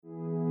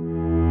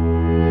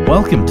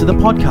Welcome to the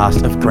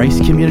podcast of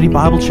Grace Community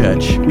Bible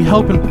Church. We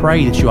hope and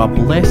pray that you are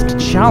blessed,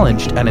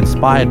 challenged, and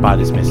inspired by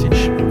this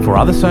message. For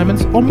other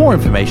sermons or more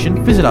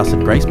information, visit us at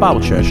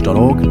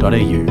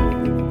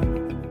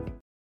gracebiblechurch.org.au.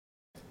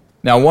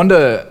 Now, I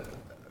wonder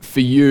for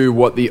you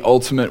what the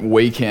ultimate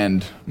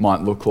weekend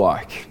might look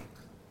like.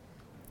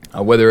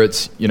 Whether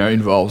it's,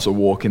 involves a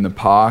walk in the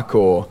park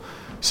or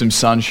some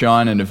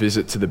sunshine and a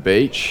visit to the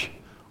beach,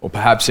 or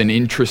perhaps an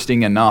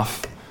interesting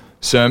enough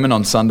sermon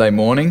on Sunday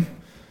morning.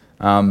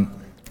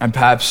 And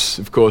perhaps,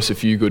 of course, a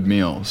few good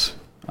meals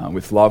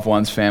with loved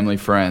ones, family,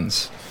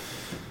 friends.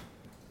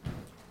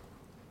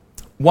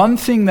 One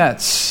thing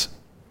that's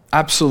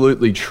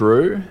absolutely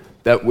true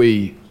that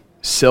we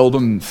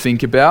seldom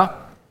think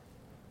about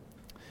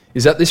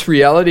is that this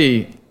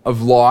reality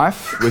of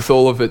life, with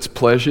all of its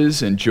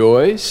pleasures and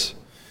joys,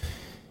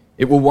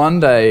 it will one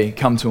day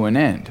come to an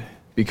end,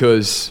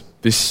 because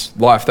this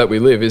life that we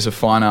live is a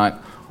finite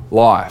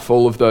life.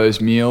 All of those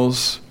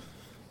meals,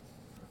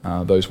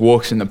 those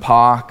walks in the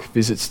park,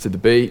 visits to the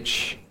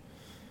beach,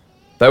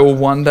 they will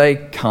one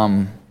day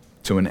come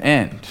to an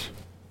end,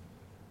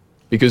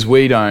 because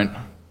we don't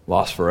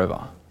last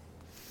forever.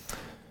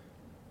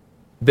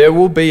 There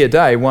will be a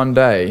day, one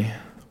day,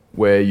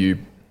 where you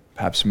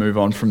perhaps move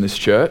on from this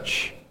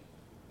church.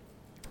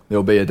 There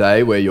will be a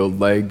day where your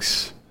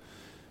legs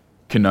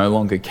can no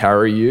longer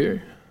carry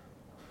you.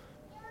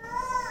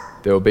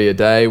 There will be a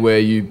day where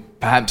you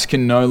perhaps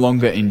can no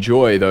longer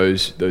enjoy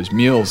those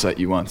meals that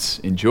you once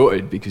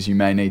enjoyed, because you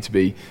may need to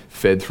be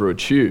fed through a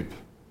tube.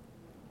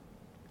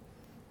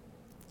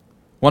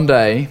 One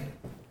day,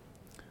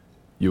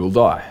 you will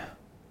die.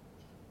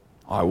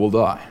 I will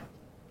die.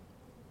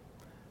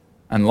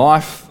 And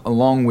life,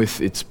 along with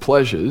its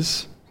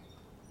pleasures,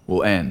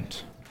 will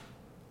end.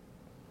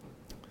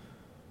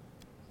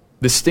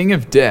 The sting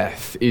of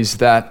death is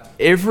that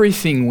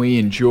everything we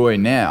enjoy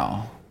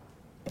now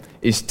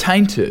is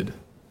tainted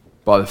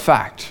by the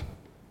fact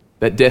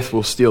that death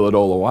will steal it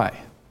all away,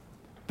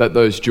 that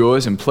those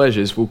joys and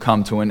pleasures will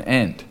come to an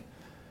end.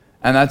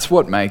 And that's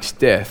what makes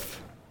death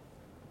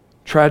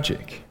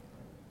tragic.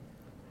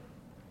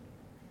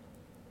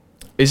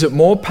 Is it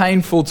more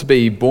painful to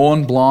be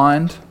born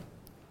blind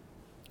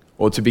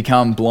or to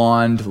become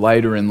blind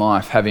later in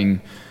life,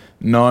 having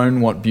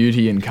known what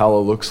beauty and colour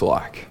looks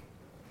like?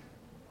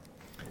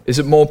 Is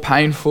it more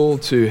painful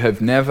to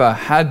have never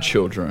had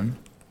children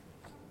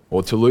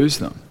or to lose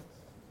them?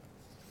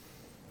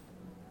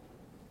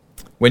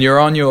 When you're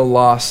on your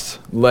last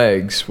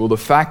legs, will the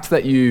fact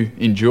that you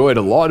enjoyed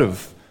a lot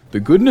of the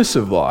goodness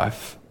of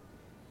life,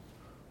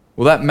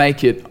 will that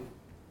make it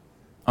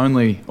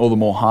only all the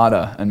more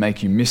harder and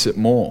make you miss it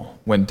more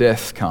when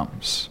death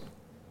comes?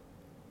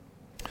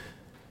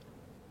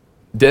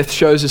 Death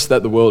shows us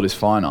that the world is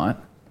finite,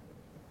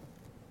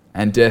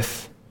 and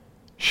death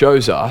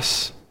shows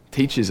us,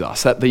 teaches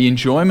us, that the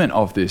enjoyment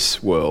of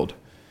this world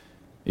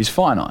is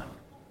finite.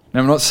 Now,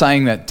 I'm not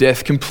saying that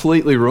death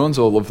completely ruins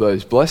all of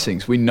those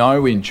blessings. We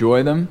know we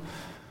enjoy them,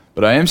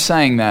 but I am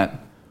saying that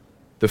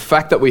the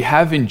fact that we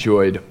have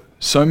enjoyed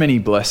so many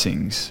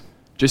blessings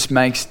just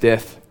makes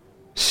death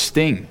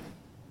sting.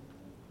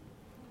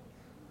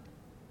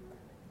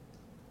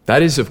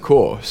 That is, of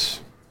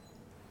course,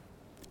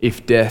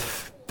 if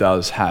death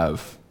does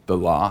have the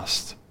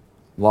last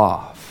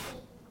laugh.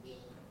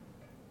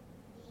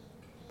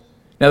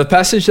 Now, the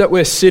passage that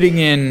we're sitting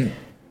in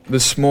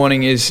this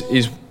morning is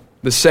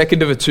the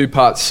second of a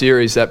two-part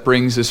series that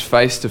brings us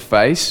face to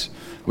face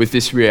with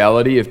this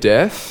reality of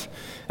death.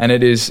 And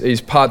it is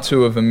part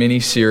two of a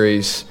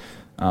mini-series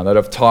that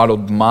I've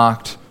titled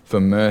Marked for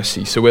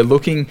Mercy. So we're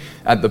looking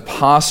at the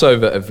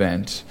Passover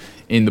event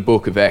in the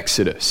book of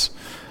Exodus.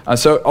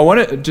 So I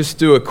want to just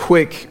do a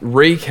quick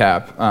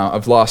recap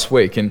of last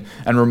week and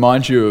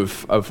remind you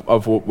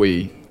of what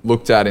we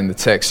looked at in the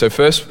text. So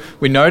first,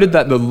 we noted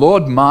that the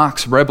Lord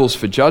marks rebels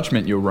for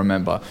judgment, you'll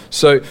remember.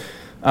 So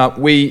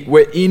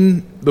we're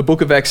in the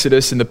book of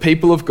Exodus, and the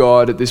people of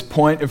God at this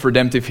point of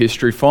redemptive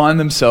history find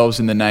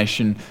themselves in the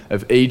nation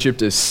of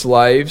Egypt as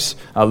slaves,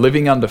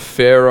 living under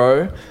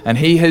Pharaoh, and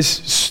he has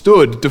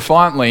stood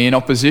defiantly in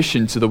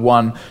opposition to the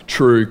one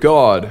true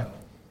God.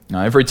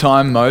 Now, every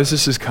time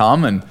Moses has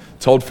come and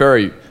told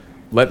Pharaoh,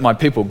 "Let my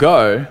people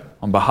go,"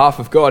 on behalf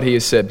of God, he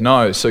has said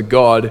no. So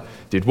God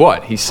did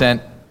what? He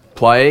sent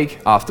plague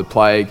after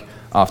plague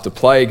after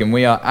plague, and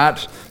we are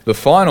at the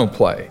final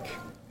plague.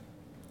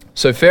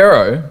 So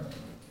Pharaoh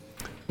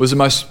was the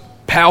most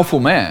powerful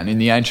man in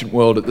the ancient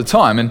world at the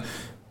time, and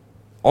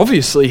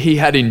obviously he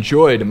had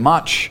enjoyed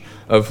much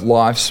of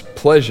life's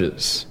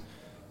pleasures,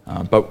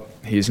 but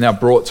he is now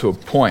brought to a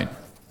point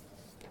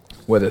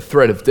where the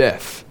threat of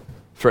death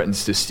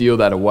threatens to steal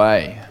that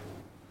away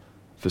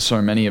for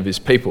so many of his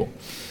people.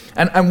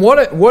 And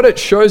what it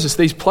shows us,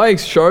 these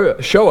plagues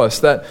show us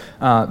that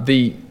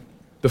the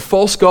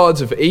false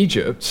gods of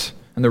Egypt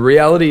and the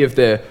reality of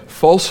their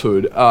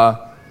falsehood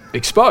are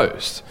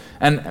exposed.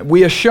 And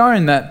we are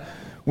shown that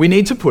we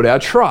need to put our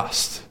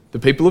trust. The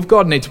people of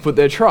God need to put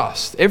their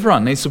trust.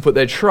 Everyone needs to put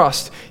their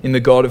trust in the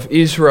God of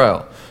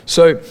Israel.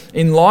 So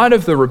in light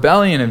of the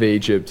rebellion of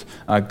Egypt,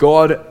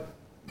 God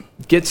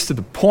gets to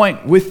the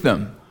point with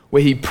them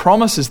where he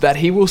promises that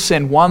he will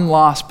send one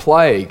last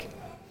plague,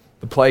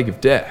 the plague of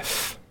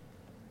death.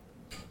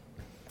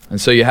 And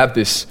so you have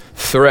this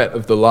threat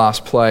of the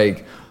last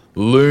plague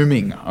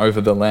looming over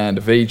the land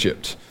of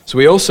Egypt. So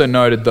we also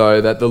noted,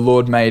 though, that the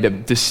Lord made a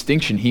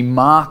distinction. He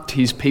marked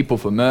his people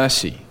for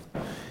mercy.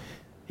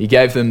 He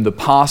gave them the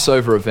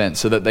Passover event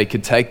so that they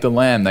could take the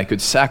lamb, they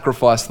could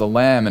sacrifice the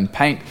lamb and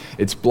paint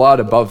its blood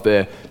above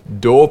their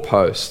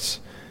doorposts.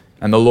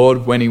 And the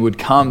Lord, when he would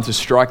come to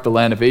strike the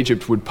land of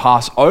Egypt, would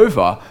pass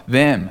over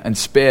them and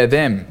spare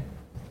them.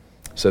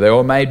 So they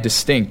were made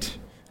distinct,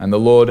 and the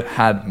Lord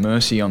had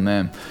mercy on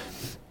them.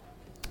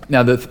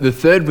 Now, the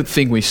third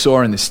thing we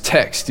saw in this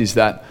text is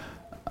that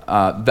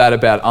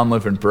about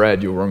unleavened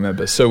bread, you'll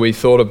remember. So we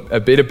thought a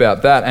bit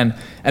about that.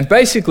 And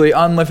basically,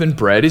 unleavened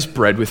bread is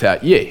bread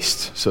without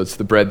yeast. So it's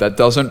the bread that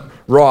doesn't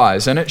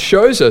rise. And it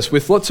shows us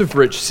with lots of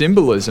rich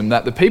symbolism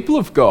that the people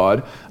of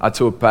God are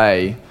to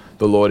obey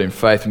the Lord in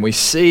faith. And we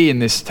see in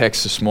this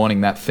text this morning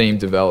that theme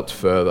developed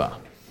further.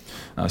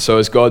 So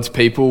as God's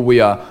people, we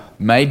are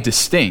made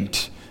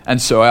distinct.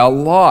 And so our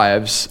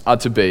lives are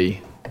to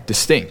be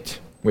distinct.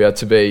 We are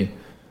to be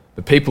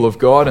the people of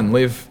God and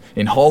live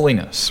in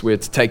holiness. We are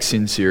to take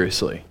sin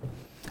seriously.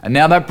 And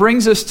now that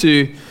brings us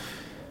to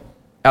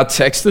our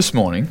text this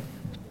morning.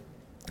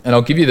 And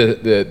I'll give you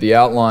the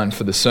outline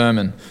for the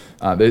sermon.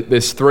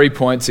 There's 3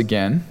 points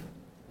again.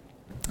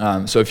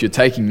 So if you're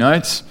taking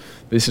notes,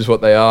 this is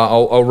what they are.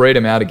 I'll read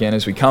them out again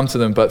as we come to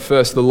them. But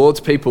first, the Lord's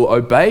people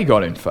obey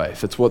God in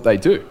faith. That's what they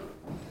do.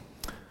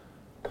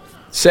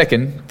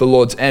 Second, the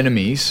Lord's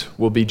enemies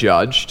will be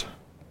judged.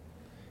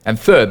 And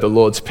third, the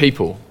Lord's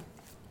people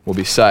will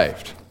be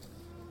saved.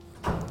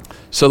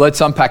 So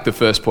let's unpack the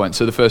first point.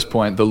 So the first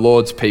point, the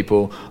Lord's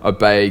people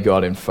obey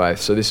God in faith.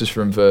 So this is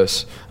from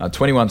verse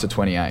 21 to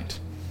 28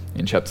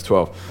 in chapter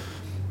 12.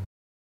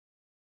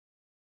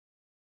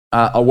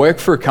 I work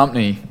for a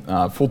company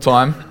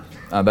full-time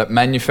that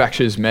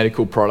manufactures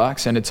medical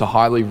products, and it's a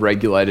highly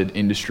regulated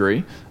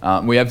industry.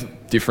 We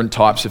have different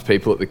types of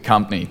people at the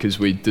company because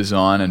we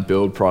design and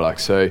build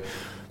products. So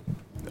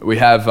we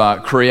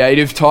have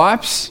creative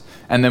types,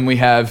 and then we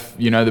have,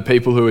 the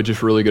people who are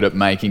just really good at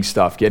making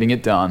stuff, getting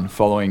it done,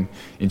 following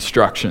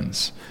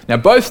instructions. Now,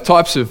 both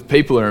types of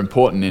people are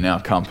important in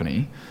our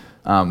company.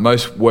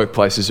 Most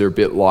workplaces are a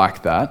bit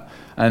like that.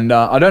 And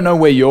I don't know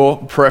where your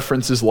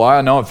preferences lie.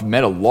 I know I've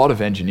met a lot of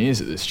engineers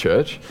at this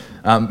church.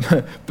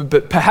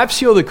 But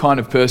perhaps you're the kind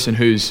of person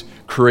who's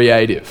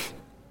creative.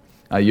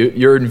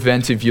 You're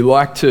inventive. You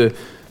like to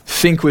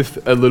think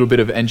with a little bit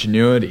of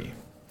ingenuity.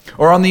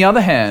 Or on the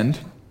other hand,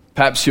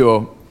 perhaps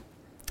you're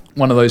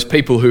one of those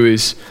people who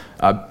is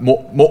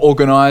more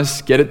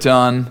organized, get it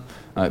done,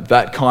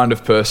 that kind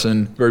of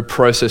person, very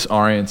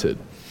process-oriented.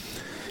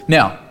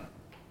 Now,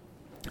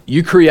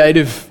 you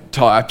creative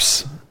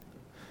types,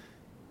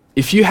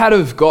 if you had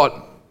have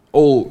got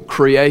all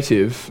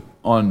creative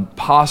on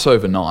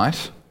Passover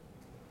night,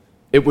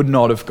 it would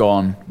not have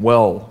gone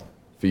well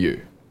for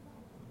you.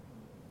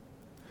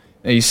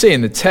 Now you see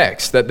in the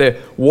text that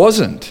there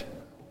wasn't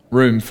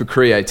room for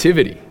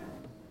creativity.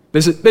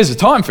 There's a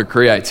time for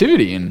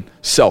creativity and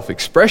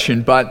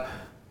self-expression, but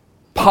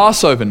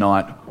Passover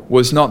night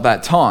was not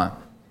that time.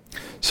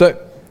 So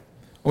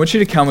I want you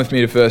to come with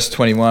me to verse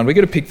 21. We're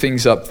going to pick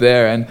things up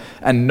there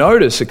and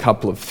notice a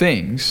couple of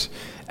things.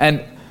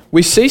 And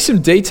we see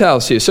some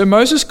details here. So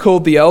Moses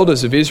called the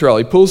elders of Israel.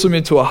 He pulls them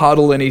into a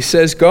huddle and he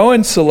says, "Go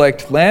and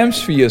select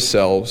lambs for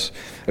yourselves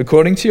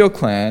according to your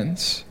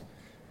clans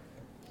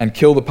and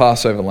kill the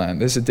Passover lamb."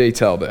 There's a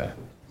detail there.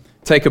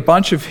 "Take a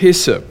bunch of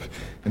hyssop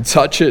and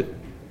touch it."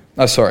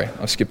 Oh, sorry,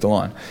 I skipped a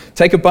line.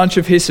 "Take a bunch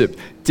of hyssop,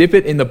 dip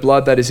it in the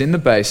blood that is in the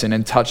basin,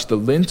 and touch the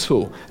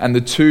lintel and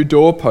the 2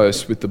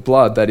 doorposts with the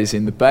blood that is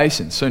in the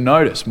basin." So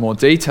notice more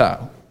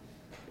detail.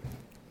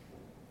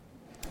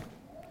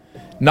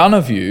 "None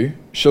of you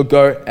shall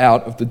go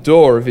out of the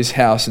door of his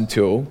house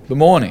until the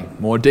morning."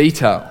 More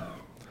detail.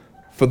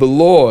 "For the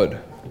Lord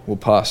will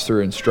pass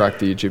through and strike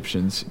the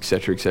Egyptians,"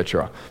 etc.,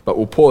 etc. But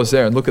we'll pause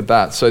there and look at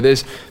that. So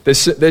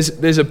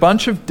there's a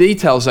bunch of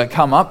details that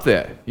come up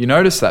there. You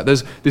notice that.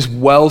 There's this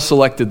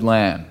well-selected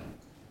lamb.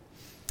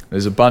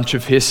 There's a bunch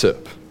of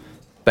hyssop.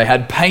 They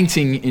had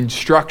painting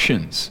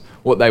instructions,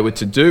 what they were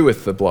to do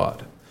with the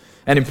blood.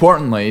 And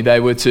importantly, they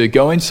were to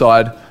go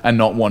inside and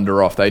not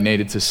wander off. They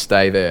needed to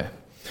stay there.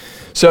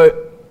 So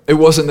it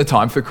wasn't the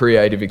time for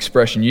creative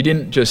expression. You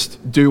didn't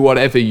just do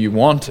whatever you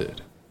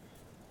wanted.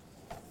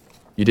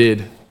 You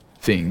did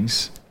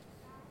things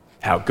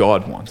how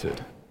God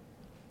wanted.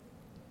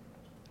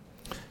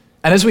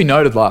 And as we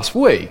noted last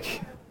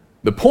week,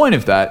 the point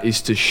of that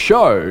is to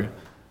show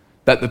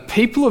that the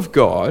people of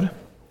God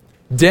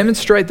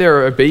demonstrate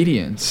their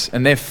obedience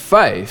and their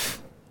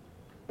faith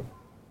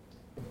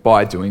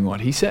by doing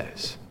what he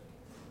says.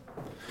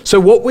 So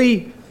what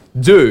we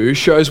do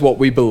shows what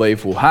we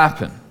believe will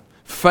happen.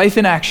 Faith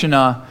and action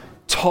are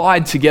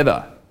tied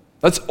together.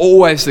 That's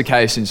always the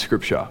case in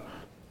Scripture.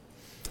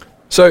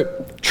 So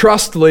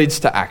trust leads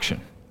to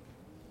action.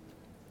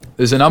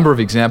 There's a number of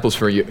examples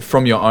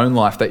from your own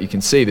life that you can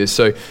see this.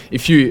 So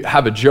if you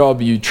have a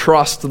job, you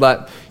trust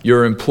that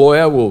your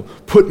employer will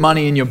put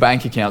money in your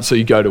bank account, so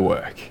you go to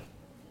work.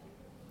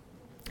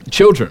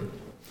 Children,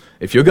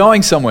 if you're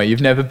going somewhere you've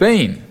never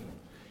been,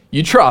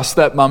 you trust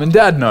that mum and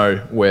dad know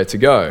where to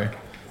go,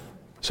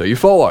 so you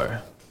follow.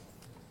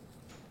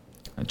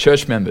 And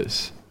church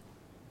members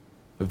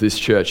of this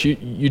church,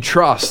 you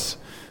trust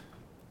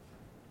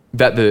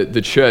that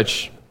the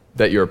church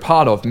that you're a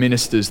part of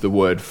ministers the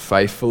word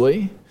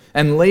faithfully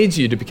and leads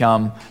you to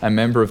become a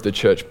member of the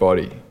church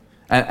body.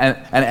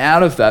 And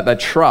out of that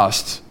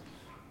trust,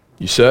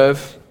 you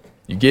serve,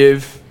 you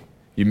give,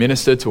 you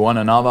minister to one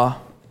another,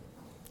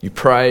 you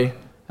pray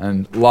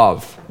and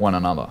love one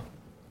another.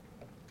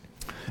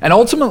 And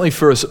ultimately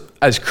for us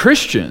as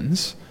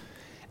Christians,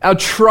 our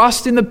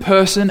trust in the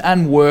person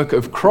and work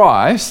of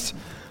Christ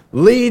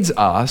leads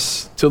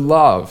us to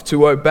love,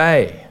 to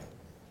obey,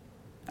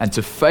 and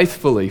to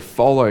faithfully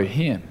follow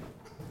him.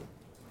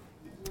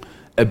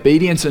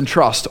 Obedience and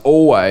trust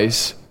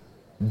always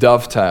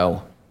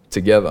dovetail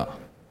together.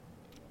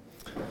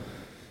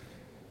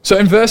 So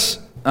in verse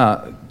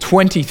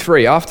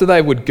 23, after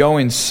they would go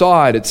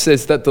inside, it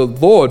says that for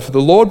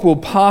the Lord will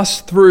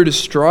pass through to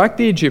strike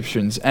the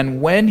Egyptians,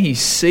 and when he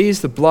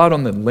sees the blood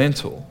on the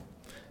lintel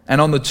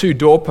and on the 2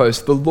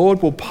 doorposts, the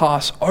Lord will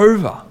pass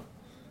over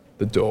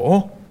the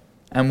door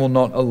and will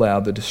not allow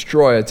the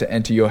destroyer to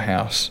enter your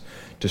house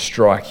to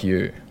strike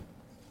you.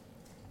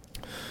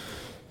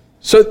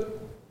 So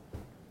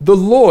the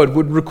Lord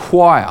would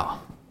require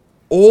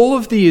all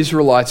of the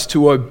Israelites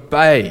to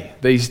obey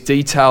these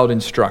detailed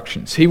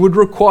instructions. He would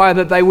require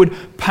that they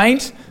would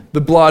paint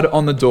the blood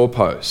on the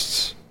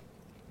doorposts.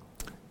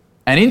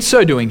 And in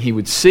so doing, he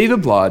would see the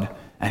blood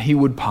and he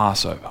would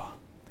pass over.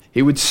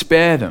 He would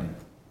spare them.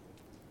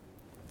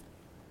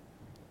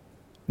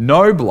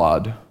 No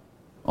blood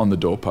on the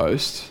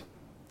doorpost,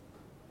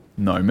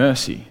 no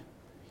mercy.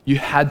 You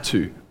had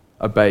to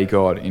obey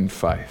God in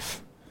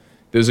faith.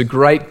 There was a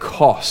great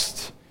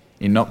cost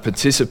in not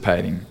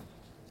participating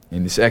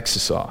in this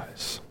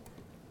exercise.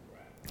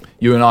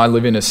 You and I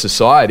live in a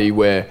society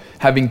where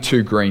having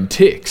 2 green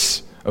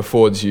ticks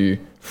affords you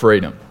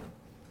freedom.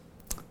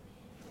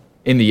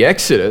 In the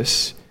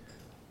Exodus,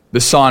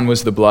 the sign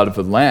was the blood of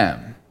the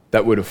lamb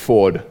that would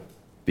afford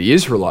the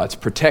Israelites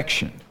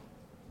protection.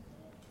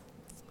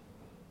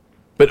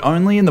 But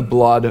only in the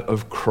blood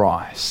of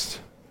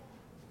Christ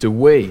do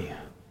we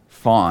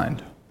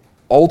find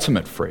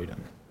ultimate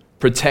freedom,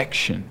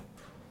 protection,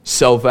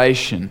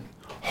 salvation,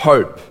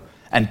 hope,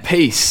 and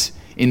peace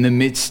in the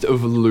midst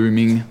of a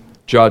looming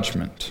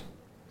judgment.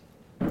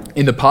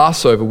 In the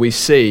Passover, we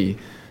see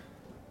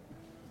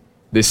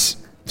this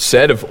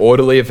set of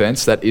orderly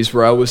events that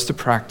Israel was to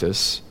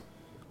practice.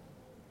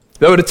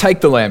 They were to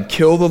take the lamb,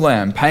 kill the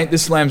lamb, paint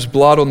this lamb's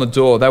blood on the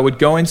door. They would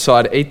go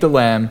inside, eat the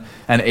lamb,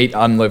 and eat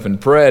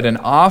unleavened bread. And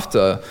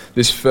after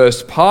this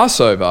first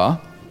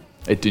Passover,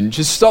 it didn't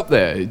just stop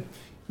there. It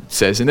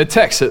says in the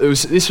text that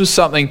this was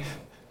something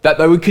that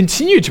they would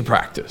continue to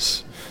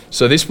practice.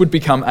 So this would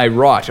become a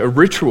rite, a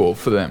ritual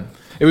for them.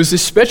 It was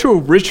this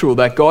special ritual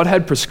that God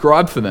had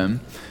prescribed for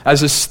them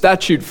as a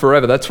statute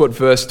forever. That's what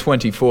verse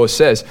 24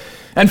 says.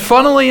 And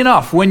funnily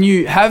enough, when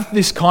you have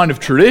this kind of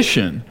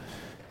tradition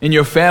in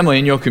your family,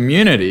 in your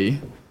community,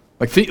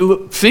 like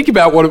think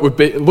about what it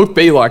would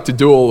be like to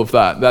do all of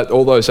that,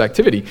 all those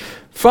activity.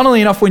 Funnily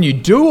enough, when you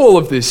do all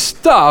of this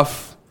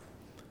stuff,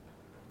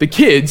 the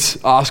kids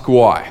ask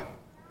why.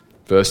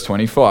 Verse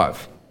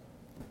 25.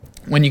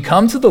 When you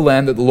come to the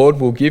land that the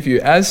Lord will give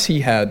you as he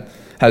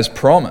has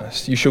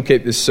promised, you shall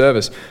keep this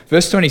service.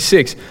 Verse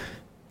 26,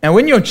 and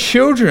when your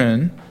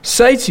children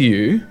say to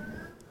you,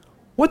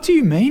 what do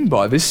you mean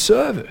by this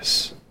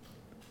service?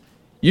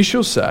 You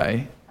shall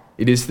say,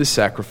 it is the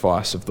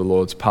sacrifice of the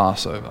Lord's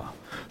Passover.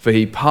 For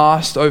he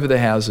passed over the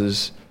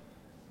houses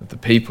of the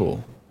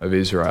people of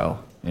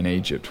Israel in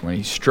Egypt when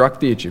he struck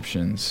the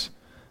Egyptians,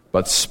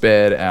 but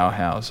spared our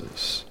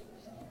houses.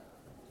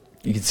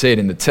 You can see it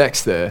in the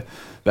text there,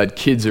 that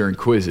kids are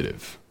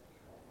inquisitive,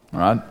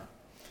 all right?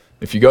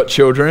 If you got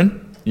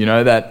children, you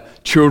know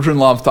that children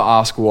love to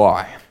ask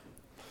why.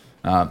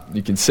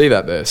 You can see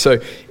that there. So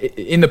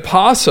in the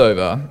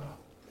Passover,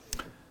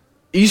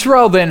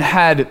 Israel then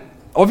had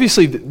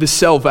obviously the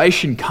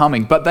salvation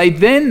coming, but they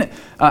then,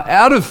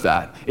 out of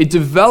that, it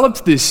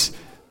developed this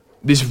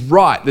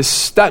rite, this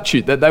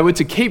statute that they were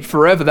to keep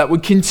forever that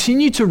would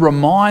continue to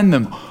remind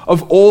them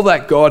of all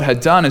that God had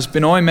done. As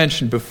Benoit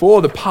mentioned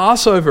before, the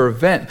Passover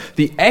event,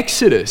 the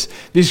Exodus,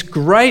 this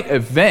great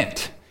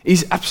event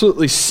is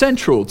absolutely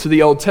central to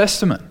the Old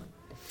Testament.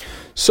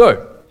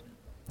 So,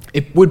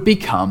 it would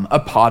become a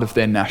part of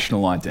their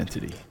national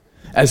identity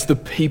as the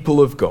people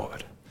of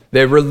God,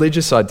 their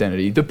religious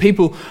identity, the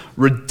people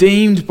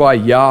redeemed by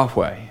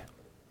Yahweh.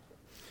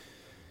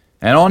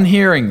 And on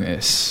hearing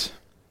this,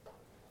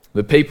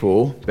 the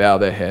people bow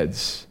their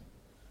heads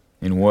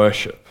in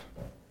worship.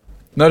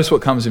 Notice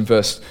what comes in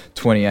verse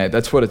 28.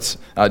 That's what it's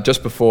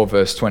just before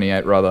verse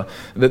 28, rather.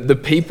 The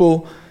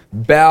people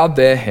bowed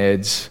their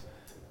heads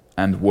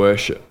and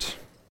worshipped.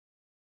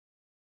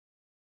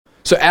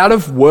 So out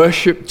of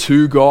worship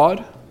to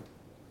God,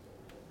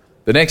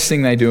 the next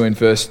thing they do in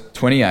verse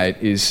 28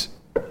 is,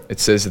 it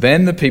says,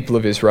 then the people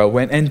of Israel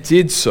went and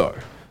did so.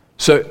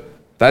 So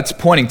that's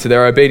pointing to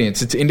their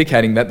obedience. It's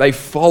indicating that they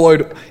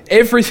followed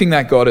everything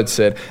that God had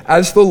said.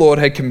 As the Lord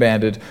had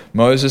commanded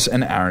Moses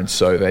and Aaron,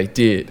 so they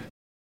did.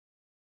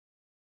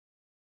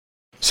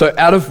 So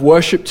out of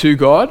worship to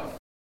God,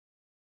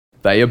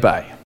 they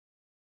obey.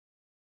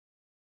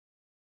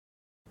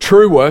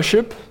 True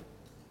worship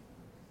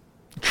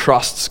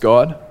trusts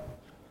God.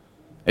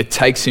 It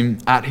takes him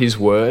at his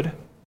word.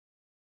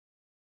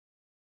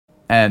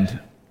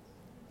 And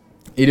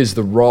it is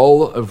the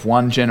role of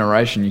one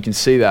generation. You can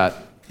see that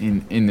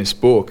in this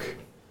book.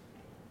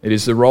 It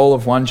is the role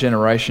of one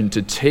generation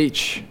to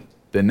teach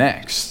the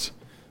next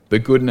the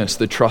goodness,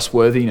 the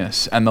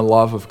trustworthiness, and the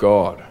love of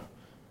God,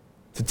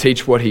 to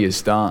teach what he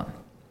has done.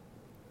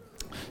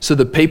 So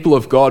the people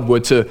of God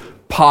were to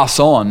pass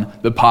on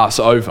the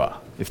Passover,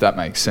 if that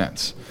makes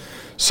sense.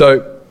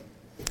 So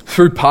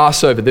through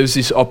Passover, there was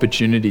this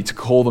opportunity to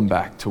call them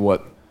back to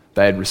what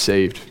they had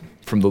received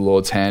from the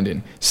Lord's hand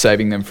in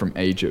saving them from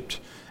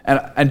Egypt.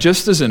 And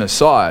just as an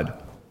aside,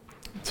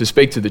 to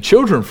speak to the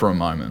children for a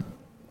moment,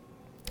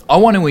 I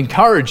want to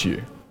encourage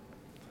you.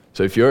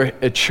 So if you're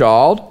a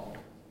child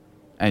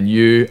and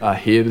you are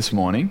here this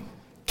morning,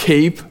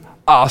 keep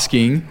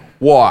asking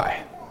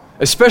why.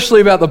 Especially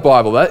about the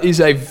Bible. That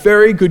is a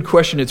very good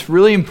question. It's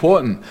really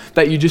important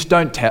that you just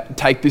don't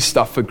take this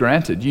stuff for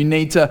granted. You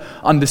need to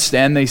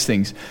understand these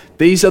things.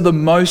 These are the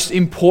most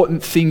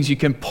important things you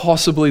can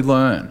possibly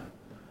learn.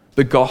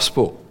 The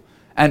gospel.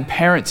 And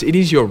parents, it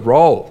is your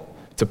role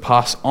to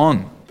pass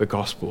on the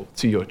gospel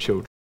to your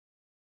children.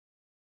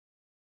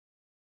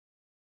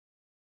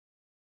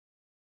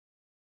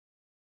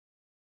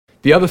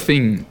 The other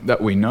thing that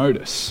we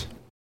notice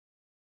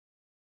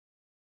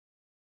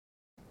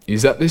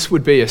is that this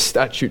would be a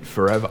statute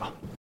forever.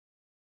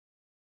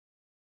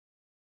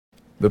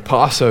 The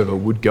Passover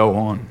would go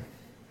on.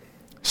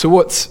 So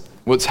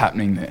what's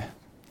happening there?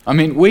 I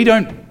mean, we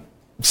don't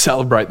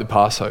celebrate the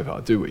Passover,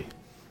 do we?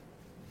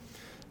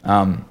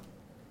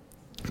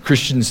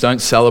 Christians don't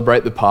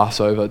celebrate the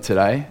Passover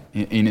today,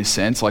 in a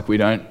sense. Like, we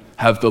don't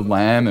have the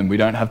lamb and we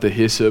don't have the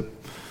hyssop.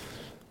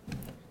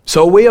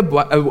 So are we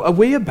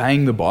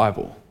obeying the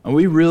Bible? Are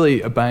we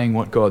really obeying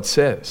what God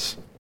says?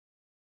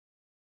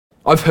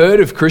 I've heard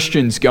of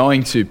Christians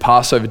going to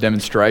Passover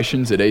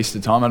demonstrations at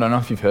Easter time. I don't know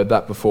if you've heard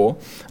that before,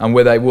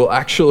 where they will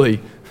actually,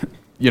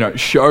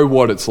 show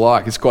what it's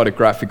like. It's quite a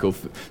graphical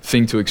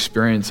thing to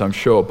experience, I'm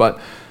sure.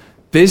 But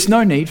there's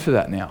no need for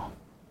that now.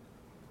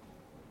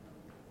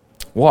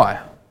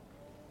 Why?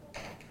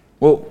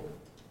 Well,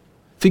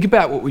 think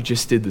about what we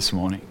just did this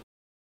morning.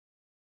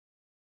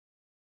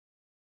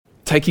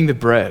 Taking the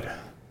bread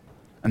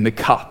and the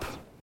cup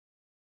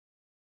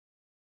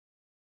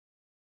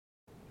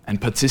and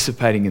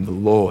participating in the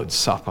Lord's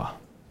Supper.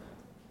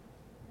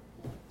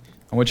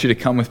 I want you to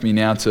come with me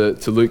now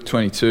to Luke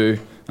 22.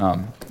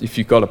 If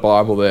you've got a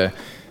Bible there.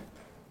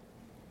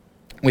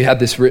 We had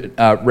this read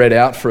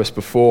out for us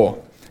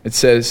before. It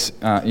says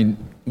in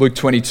Luke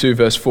 22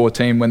 verse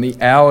 14, when the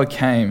hour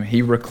came,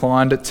 he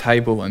reclined at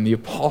table and the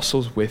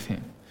apostles with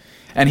him.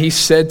 And he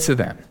said to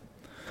them,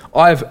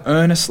 I have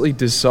earnestly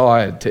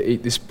desired to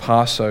eat this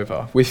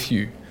Passover with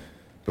you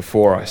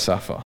before I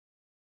suffer.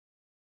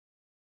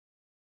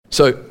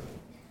 So,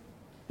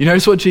 you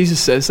notice what Jesus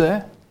says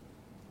there?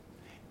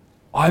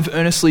 I've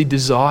earnestly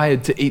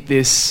desired to eat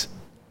this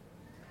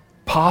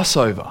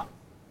Passover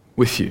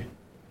with you.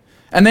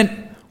 And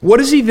then, what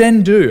does he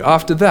then do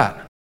after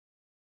that?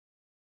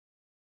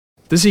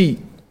 Does he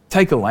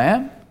take a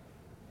lamb?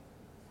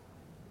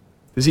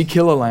 Does he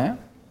kill a lamb?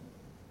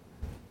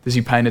 Does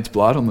he paint its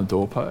blood on the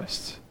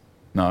doorposts?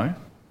 No,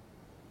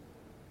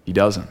 he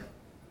doesn't.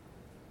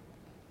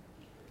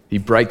 He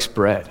breaks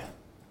bread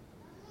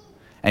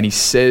and he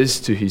says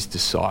to his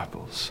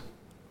disciples,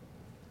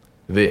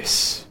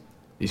 this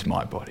is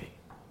my body.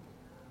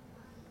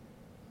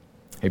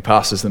 He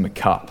passes them a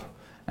cup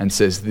and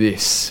says,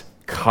 this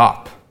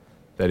cup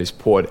that is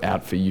poured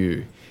out for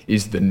you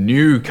is the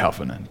new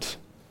covenant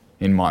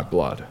in my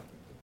blood.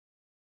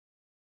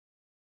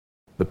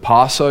 The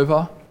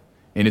Passover,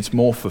 in its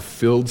more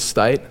fulfilled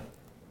state,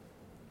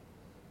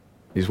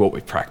 is what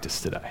we practice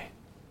today.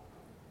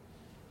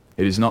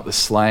 It is not the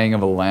slaying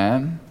of a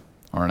lamb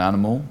or an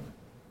animal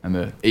and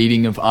the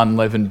eating of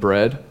unleavened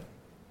bread,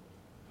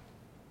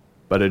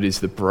 but it is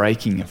the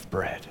breaking of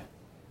bread,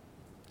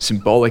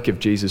 symbolic of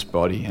Jesus'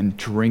 body, and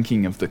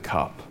drinking of the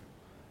cup,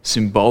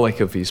 symbolic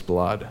of his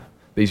blood,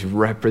 these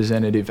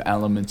representative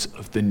elements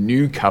of the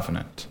new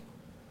covenant.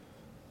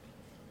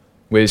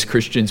 Where as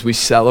Christians, we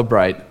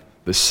celebrate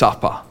the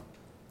supper.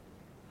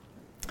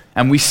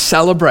 And we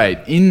celebrate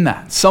in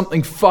that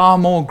something far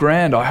more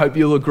grand. I hope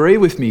you'll agree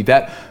with me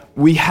that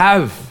we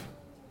have.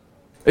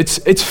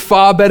 It's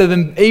far better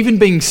than even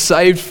being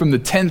saved from the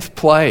 10th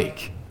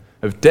plague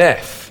of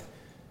death.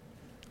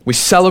 We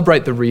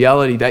celebrate the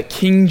reality that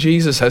King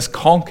Jesus has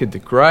conquered the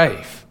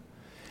grave.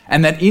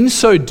 And that in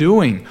so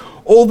doing,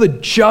 all the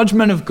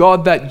judgment of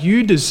God that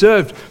you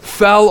deserved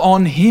fell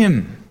on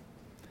him,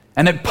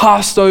 and it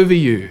passed over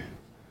you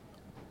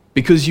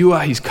because you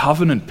are his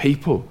covenant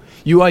people.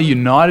 You are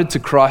united to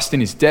Christ in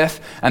his death,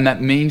 and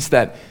that means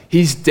that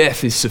his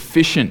death is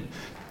sufficient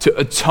to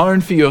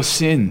atone for your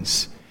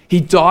sins. He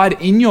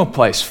died in your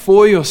place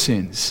for your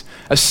sins,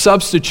 a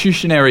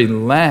substitutionary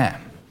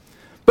lamb.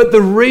 But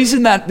the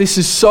reason that this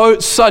is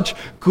such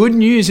good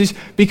news is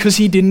because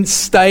he didn't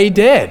stay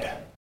dead.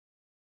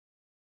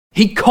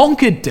 He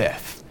conquered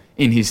death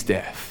in his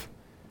death.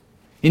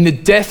 In the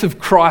death of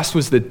Christ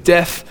was the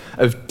death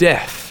of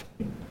death.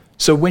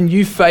 So when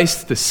you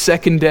face the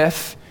second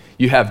death,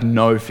 you have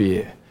no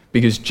fear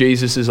because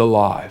Jesus is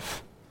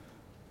alive.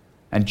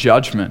 And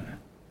judgment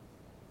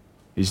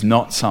is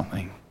not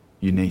something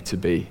you need to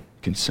be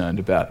concerned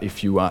about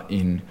if you are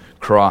in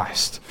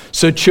Christ.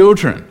 So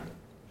children,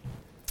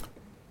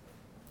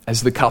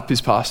 as the cup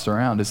is passed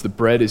around, as the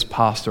bread is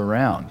passed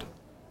around,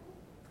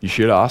 you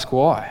should ask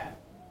why.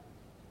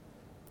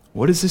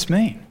 What does this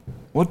mean?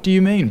 What do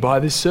you mean by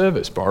this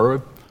service? Borrow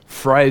a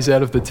phrase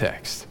out of the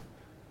text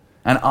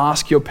and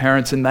ask your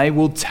parents, and they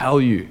will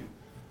tell you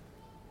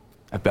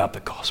about the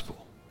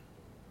gospel.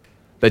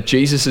 That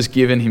Jesus has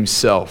given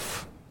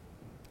himself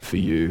for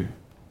you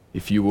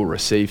if you will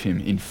receive him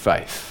in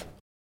faith.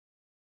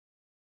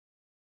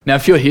 Now,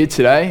 if you're here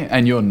today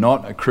and you're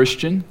not a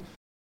Christian,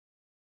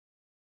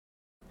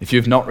 if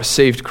you've not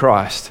received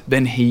Christ,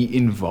 then he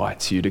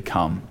invites you to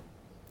come.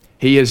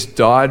 He has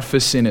died for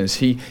sinners.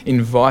 He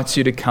invites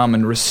you to come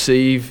and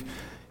receive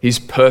his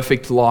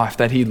perfect life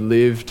that he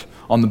lived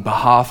on the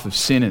behalf of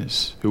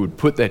sinners who would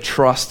put their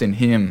trust in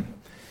him.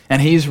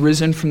 And he is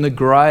risen from the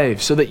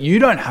grave so that you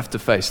don't have to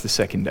face the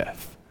second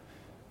death.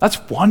 That's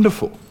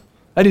wonderful.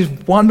 That is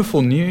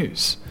wonderful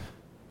news.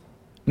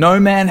 No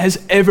man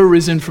has ever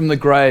risen from the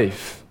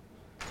grave.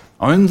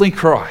 Only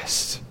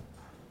Christ.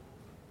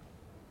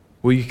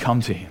 Will you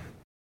come to him?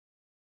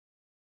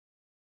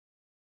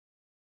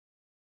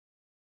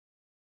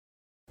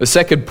 The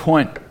second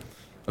point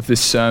of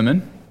this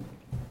sermon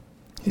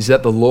is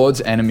that the Lord's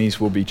enemies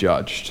will be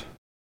judged.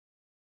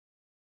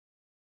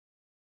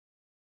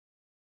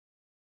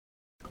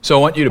 So I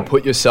want you to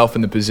put yourself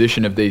in the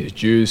position of these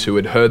Jews who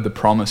had heard the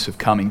promise of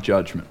coming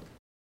judgment.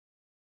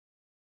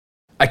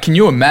 Can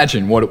you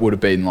imagine what it would have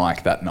been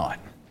like that night?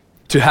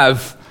 To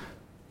have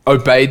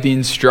obeyed the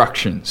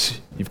instructions.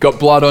 You've got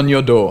blood on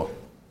your door.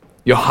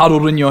 You're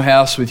huddled in your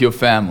house with your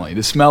family.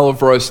 The smell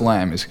of roast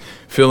lamb is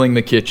filling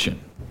the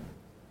kitchen.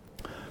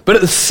 But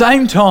at the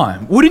same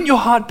time, wouldn't your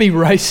heart be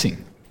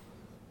racing?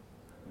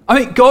 I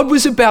mean, God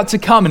was about to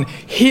come and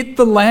hit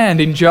the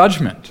land in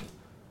judgment.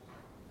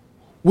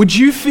 Would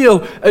you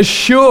feel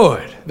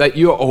assured that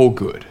you're all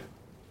good?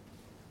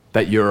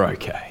 That you're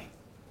okay?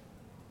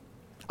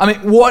 I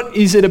mean, what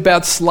is it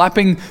about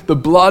slapping the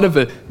blood of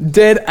a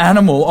dead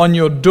animal on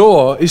your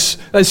door is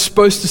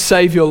supposed to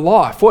save your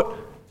life?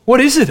 What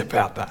is it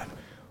about that?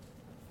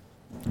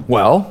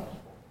 Well,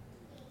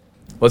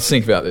 let's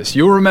think about this.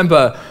 You'll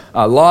remember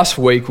last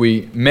week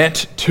we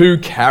met two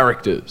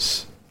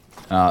characters.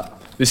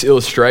 This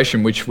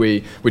illustration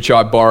which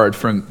I borrowed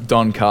from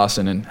Don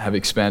Carson and have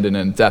expanded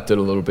and adapted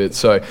a little bit.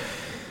 So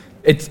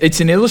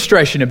it's an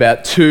illustration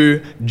about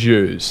two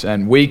Jews,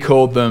 and we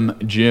called them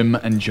Jim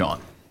and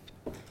John.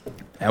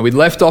 Now, we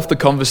left off the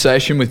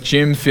conversation with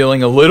Jim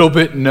feeling a little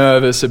bit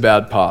nervous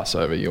about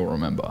Passover, you'll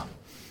remember.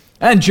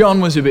 And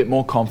John was a bit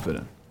more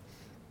confident.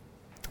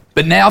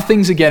 But now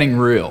things are getting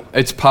real.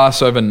 It's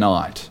Passover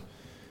night.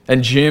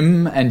 And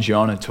Jim and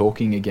John are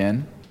talking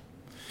again.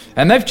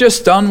 And they've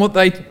just done what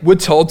they were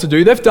told to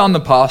do. They've done the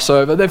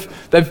Passover.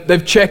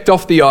 They've checked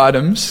off the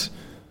items.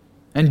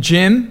 And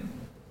Jim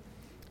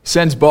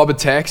sends Bob a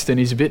text and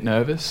he's a bit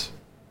nervous.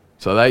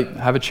 So they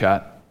have a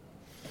chat.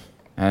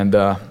 And,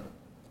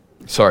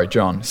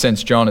 John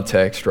sends John a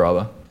text,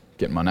 rather.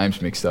 Getting my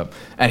names mixed up.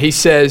 And he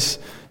says,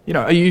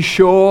 are you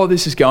sure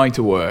this is going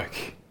to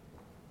work?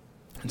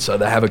 And so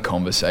they have a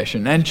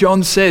conversation. And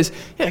John says,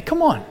 yeah,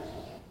 come on.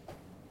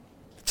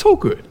 It's all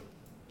good.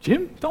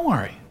 Jim, don't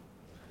worry.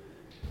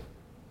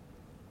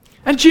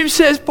 And Jim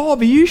says,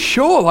 Bob, are you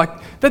sure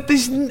that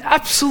there's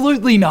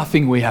absolutely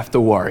nothing we have to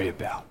worry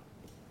about?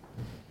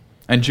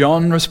 And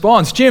John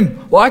responds,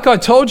 Jim, like I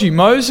told you,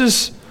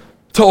 Moses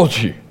told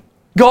you.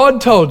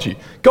 God told you.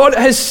 God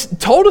has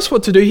told us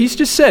what to do. He's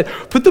just said,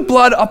 put the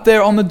blood up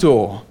there on the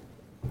door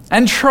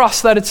and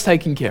trust that it's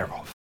taken care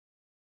of.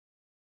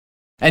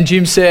 And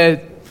Jim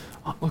said,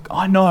 look,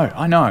 I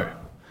know,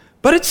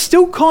 but it's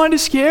still kind of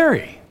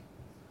scary.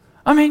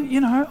 I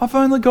mean, I've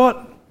only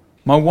got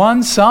my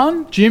one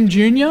son, Jim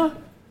Jr.,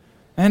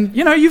 and,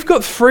 you've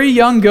got 3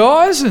 young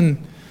guys,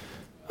 and,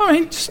 I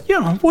mean,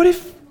 what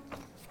if,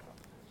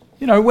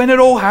 when it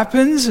all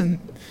happens and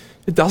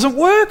it doesn't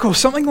work or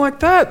something like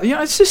that?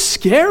 It's just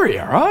scary,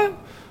 all right?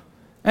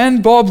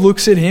 And Bob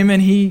looks at him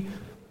and he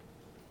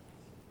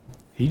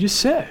just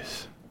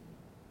says,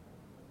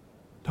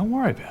 don't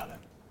worry about it.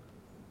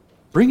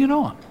 Bring it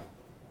on.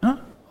 Huh?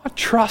 I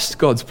trust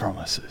God's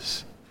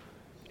promises.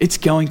 It's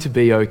going to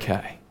be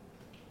okay.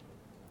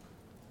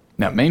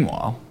 Now,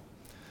 meanwhile,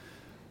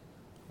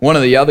 One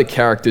of the other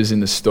characters in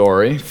the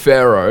story,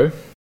 Pharaoh,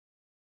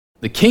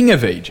 the king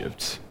of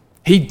Egypt,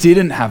 he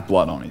didn't have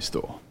blood on his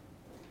door.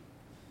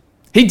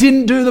 He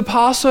didn't do the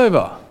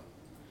Passover.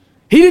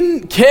 He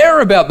didn't care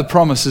about the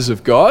promises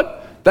of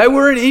God. They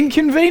were an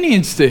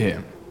inconvenience to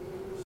him.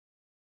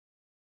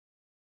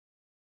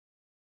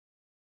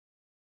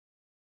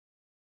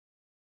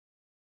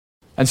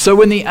 And so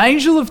when the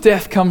angel of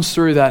death comes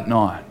through that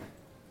night,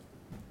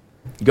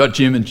 you got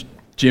Jim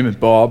and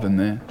Bob,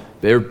 and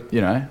they're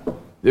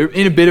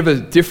in a bit of a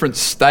different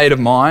state of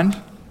mind.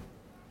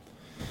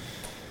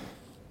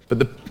 But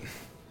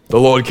the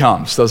Lord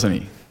comes, doesn't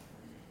he?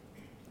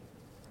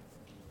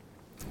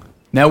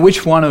 Now,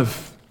 which one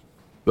of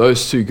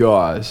those two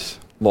guys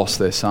lost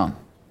their son?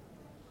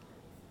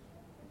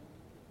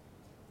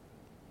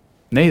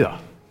 Neither.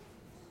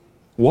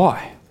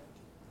 Why?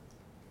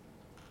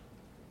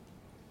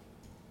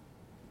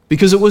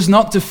 Because it was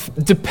not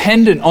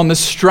dependent on the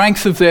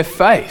strength of their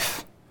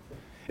faith.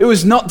 It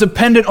was not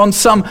dependent on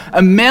some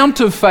amount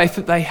of faith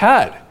that they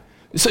had.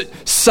 So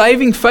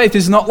saving faith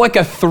is not like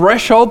a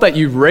threshold that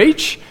you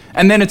reach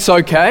and then it's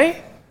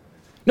okay.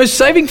 No,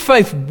 saving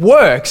faith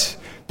works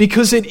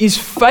because it is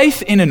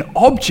faith in an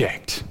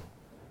object.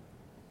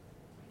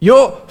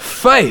 Your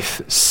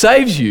faith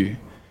saves you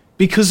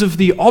because of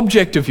the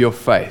object of your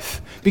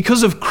faith,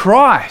 because of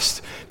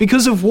Christ,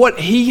 because of what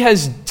he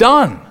has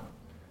done.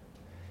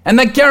 And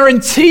that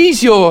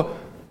guarantees your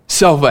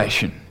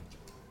salvation.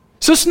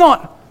 So it's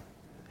not,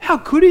 how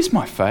good is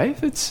my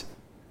faith? It's,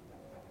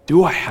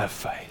 do I have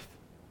faith?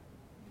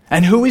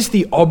 And who is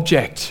the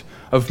object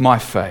of my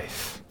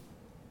faith?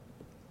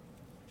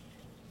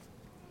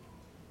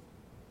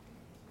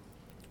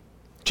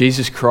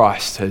 Jesus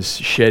Christ has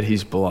shed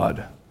his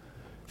blood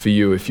for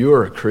you. If you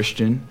are a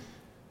Christian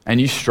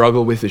and you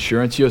struggle with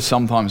assurance, you're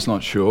sometimes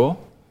not sure,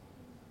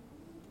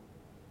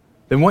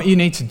 then what you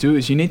need to do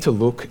is you need to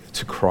look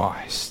to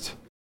Christ.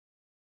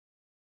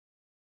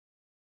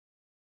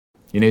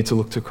 You need to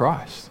look to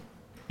Christ.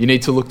 You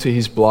need to look to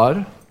his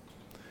blood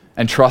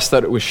and trust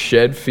that it was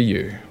shed for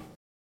you.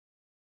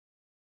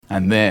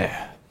 And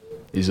there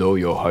is all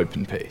your hope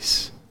and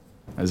peace,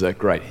 as that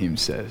great hymn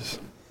says.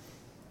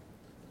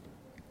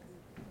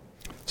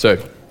 So,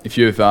 if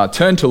you've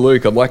turned to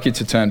Luke, I'd like you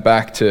to turn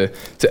back to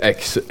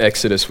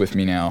Exodus with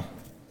me now.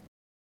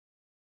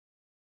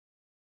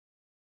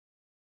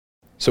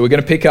 So we're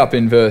going to pick up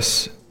in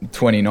verse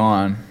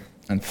 29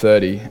 and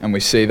 30, and we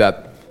see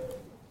that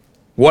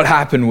what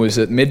happened was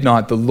at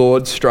midnight the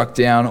Lord struck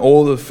down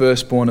all the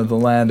firstborn of the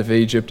land of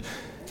Egypt,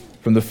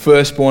 from the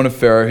firstborn of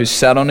Pharaoh who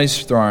sat on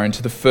his throne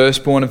to the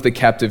firstborn of the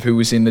captive who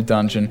was in the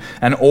dungeon,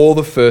 and all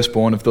the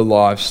firstborn of the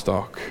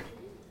livestock.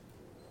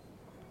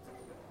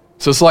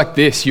 So it's like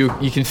this. You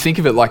can think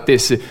of it like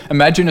this.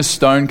 Imagine a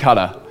stone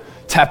cutter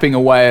tapping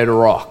away at a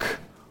rock.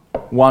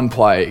 1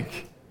 plague,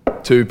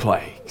 2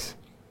 plagues,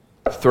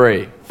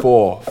 3,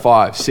 4,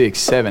 5, 6,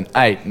 7,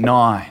 8,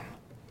 9.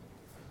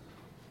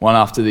 One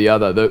after the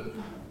other. The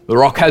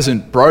rock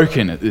hasn't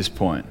broken at this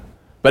point,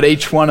 but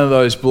each one of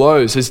those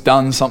blows has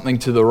done something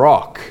to the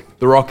rock.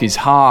 The rock is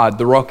hard.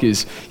 The rock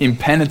is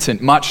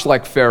impenitent, much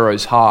like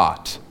Pharaoh's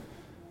heart.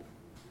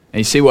 And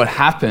you see what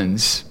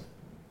happens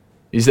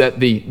is that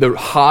the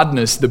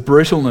hardness, the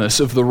brittleness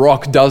of the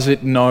rock does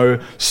it no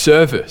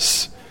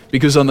service.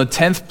 Because on the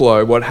 10th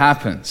blow, what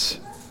happens?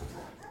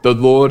 The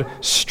Lord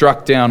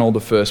struck down all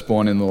the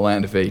firstborn in the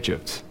land of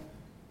Egypt.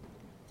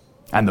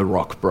 And the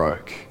rock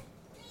broke.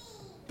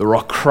 The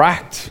rock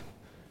cracked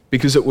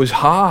because it was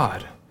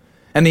hard.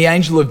 And the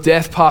angel of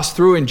death passed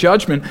through in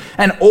judgment,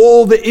 and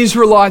all the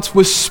Israelites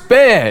were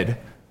spared.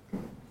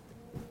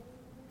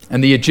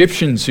 And the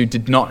Egyptians who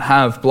did not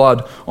have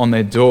blood on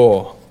their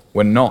door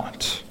were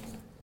not.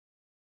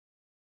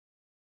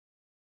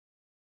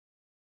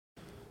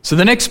 So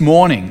the next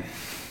morning,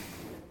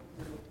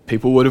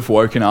 people would have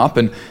woken up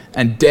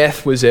and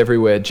death was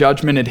everywhere.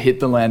 Judgment had hit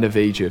the land of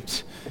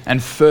Egypt,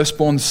 and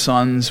firstborn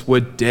sons were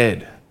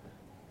dead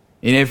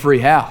in every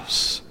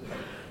house.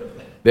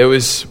 There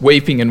was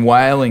weeping and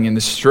wailing in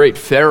the street.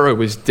 Pharaoh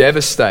was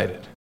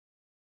devastated.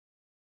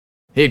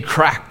 He had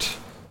cracked.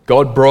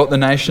 God brought the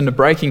nation to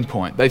breaking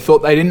point. They thought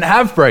they didn't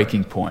have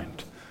breaking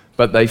point,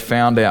 but they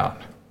found out.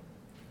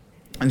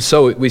 And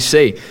so we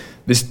see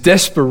this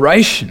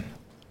desperation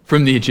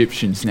from the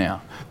Egyptians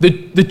now.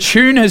 The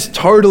tune has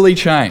totally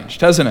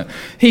changed, hasn't it?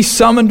 He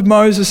summoned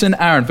Moses and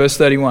Aaron, verse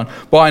 31,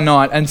 by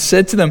night and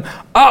said to them,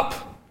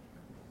 "Up!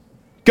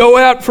 Go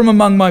out from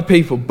among my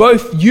people,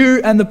 both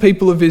you and the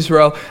people of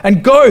Israel,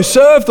 and go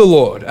serve the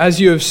Lord,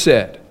 as you have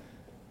said.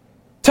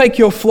 Take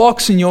your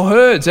flocks and your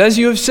herds, as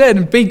you have said,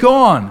 and be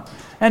gone,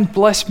 and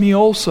bless me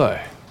also."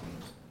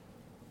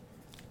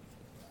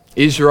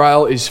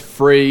 Israel is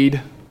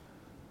freed,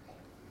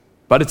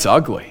 but it's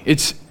ugly.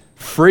 It's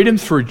freedom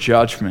through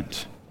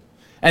judgment.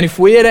 And if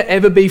we are to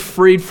ever be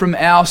freed from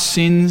our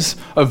sins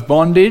of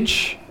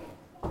bondage,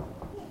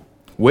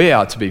 we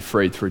are to be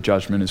freed through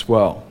judgment as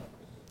well.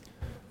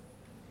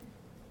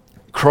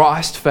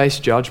 Christ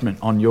faced judgment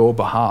on your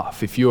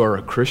behalf if you are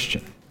a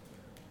Christian.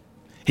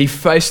 He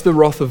faced the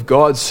wrath of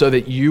God so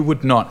that you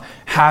would not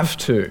have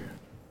to.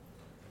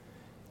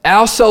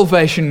 our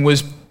salvation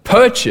was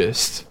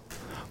purchased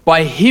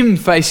by him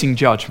facing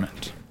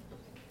judgment.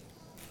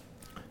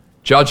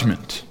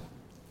 Judgment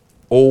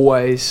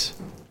always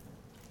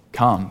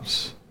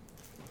comes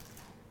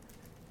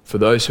for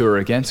those who are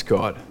against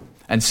God,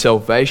 and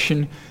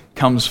salvation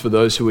comes for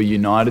those who are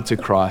united to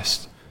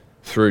Christ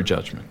through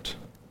judgment.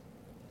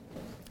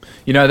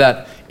 You know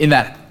that in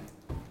that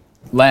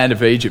land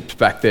of Egypt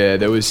back there,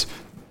 there was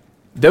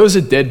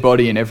a dead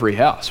body in every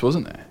house,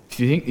 wasn't there? If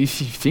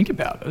you think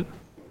about it.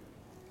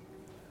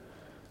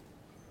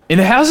 In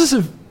the houses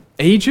of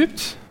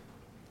Egypt,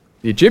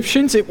 the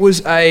Egyptians, it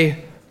was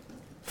a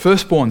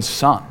firstborn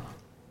son.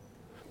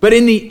 But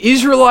in the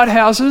Israelite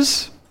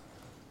houses,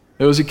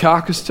 there was a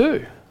carcass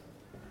too.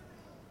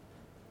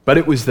 But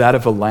it was that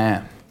of a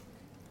lamb.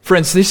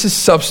 Friends, this is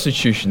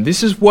substitution.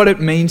 This is what it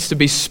means to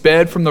be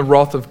spared from the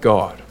wrath of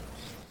God.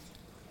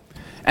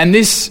 And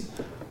this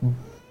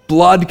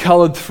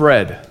blood-coloured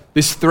thread,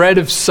 this thread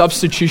of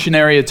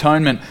substitutionary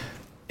atonement,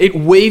 it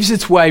weaves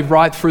its way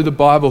right through the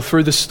Bible,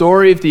 through the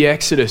story of the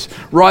Exodus,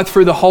 right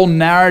through the whole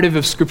narrative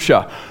of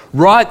Scripture,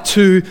 right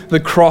to the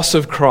cross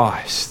of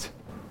Christ.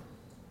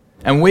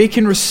 And we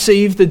can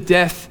receive the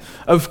death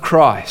of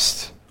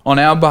Christ on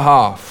our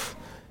behalf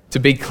to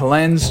be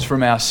cleansed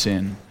from our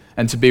sin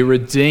and to be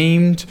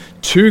redeemed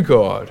to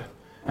God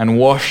and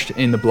washed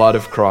in the blood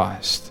of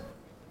Christ.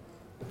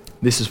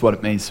 This is what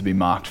it means to be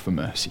marked for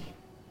mercy.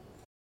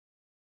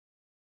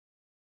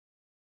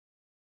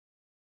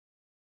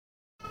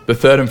 The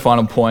third and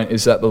final point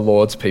is that the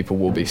Lord's people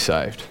will be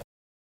saved.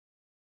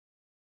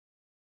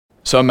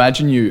 So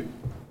imagine you,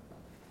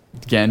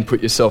 again,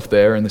 put yourself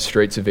there in the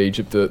streets of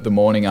Egypt the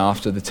morning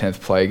after the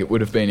 10th plague. It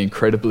would have been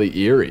incredibly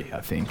eerie,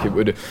 I think.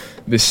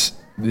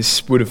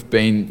 This would have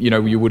been,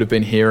 you would have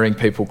been hearing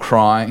people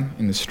crying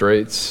in the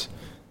streets,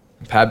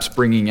 perhaps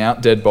bringing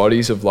out dead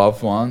bodies of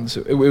loved ones.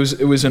 It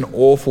was an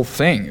awful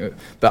thing.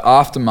 The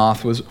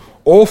aftermath was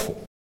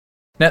awful.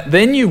 Now,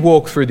 then you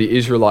walk through the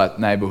Israelite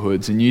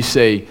neighborhoods and you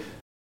see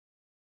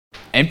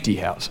empty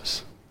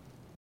houses.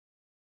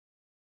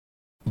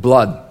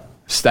 Blood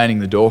staining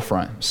the door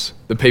frames.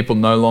 The people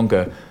no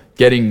longer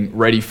getting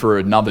ready for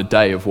another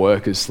day of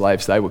work as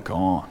slaves. They were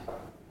gone.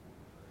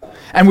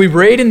 And we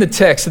read in the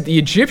text that the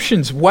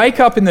Egyptians wake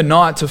up in the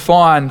night to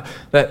find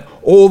that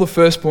all the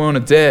firstborn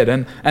are dead.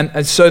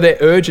 And so they're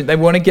urgent. They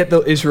want to get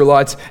the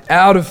Israelites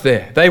out of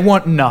there. They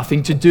want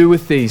nothing to do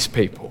with these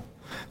people.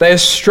 They are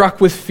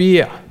struck with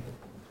fear.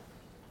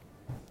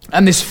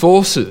 And this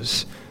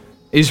forces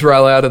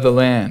Israel out of the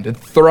land. It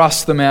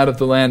thrusts them out of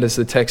the land, as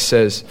the text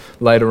says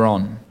later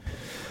on.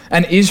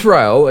 And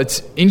Israel,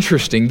 it's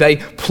interesting, they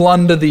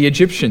plunder the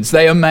Egyptians.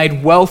 They are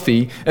made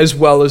wealthy as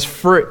well as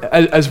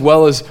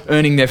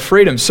earning their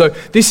freedom. So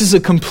this is a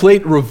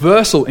complete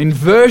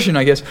inversion,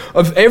 I guess,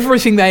 of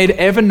everything they had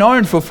ever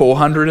known for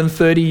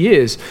 430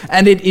 years.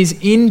 And it is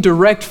in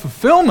direct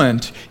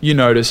fulfillment, you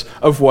notice,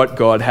 of what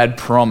God had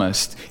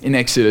promised in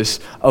Exodus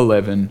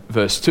 11,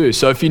 verse 2.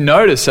 So if you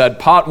notice that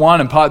part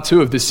 1 and part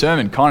 2 of this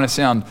sermon kind of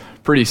sound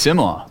pretty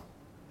similar,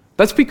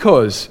 that's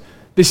because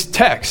this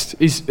text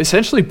is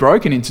essentially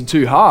broken into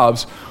two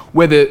halves,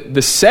 where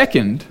the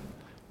second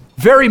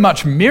very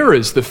much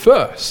mirrors the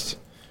first.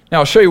 Now,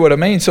 I'll show you what I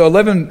mean. So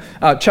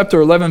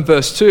chapter 11,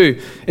 verse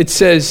 2, it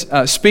says,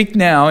 speak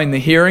now in the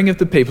hearing of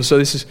the people. So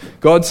this is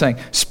God saying,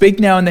 speak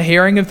now in the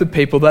hearing of the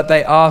people that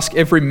they ask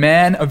every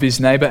man of his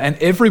neighbor and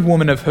every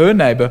woman of her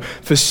neighbor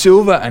for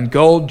silver and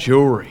gold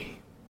jewelry.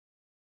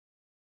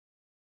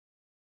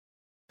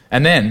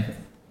 And then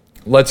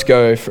let's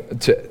go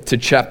to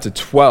chapter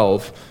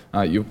 12.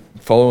 You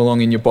follow along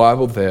in your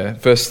Bible there,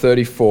 verse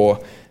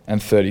 34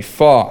 and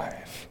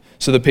 35.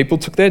 So the people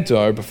took their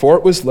dough before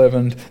it was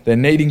leavened, their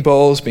kneading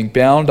bowls being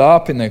bound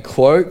up in their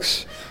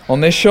cloaks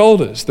on their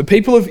shoulders. The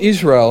people of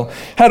Israel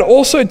had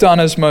also done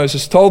as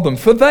Moses told them,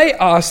 for they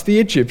asked the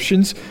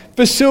Egyptians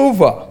for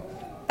silver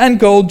and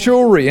gold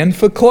jewelry and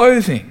for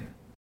clothing.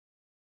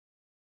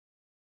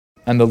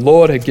 And the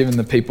Lord had given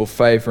the people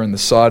favor in the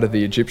sight of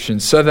the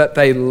Egyptians, so that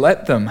they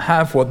let them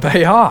have what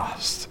they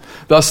asked.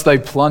 Thus they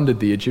plundered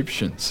the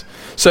Egyptians.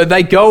 So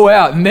they go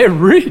out and they're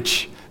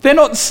rich. They're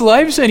not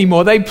slaves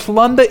anymore. They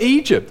plunder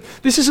Egypt.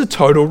 This is a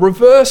total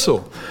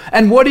reversal.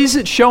 And what is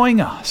it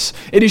showing us?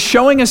 It is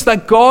showing us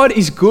that God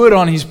is good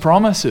on his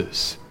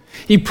promises.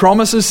 He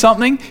promises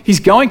something, he's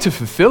going to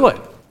fulfill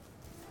it.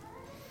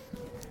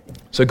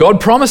 So God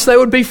promised they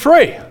would be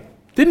free,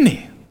 didn't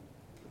he?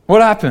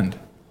 What happened?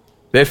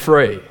 They're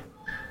free.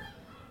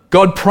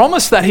 God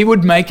promised that he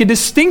would make a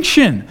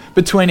distinction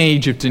between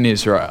Egypt and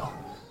Israel.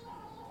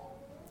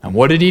 And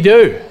what did he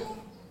do?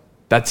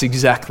 That's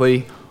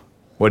exactly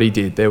what he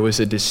did. There was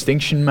a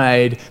distinction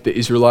made. The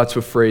Israelites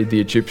were freed, the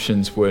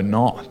Egyptians were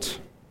not.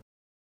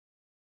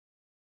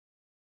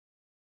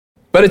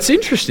 But it's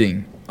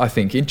interesting, I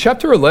think. In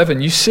chapter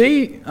 11, you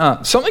see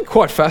something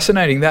quite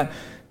fascinating, that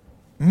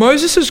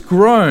Moses has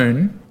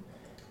grown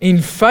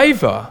in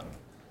favor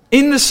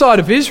in the sight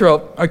of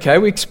Israel. Okay,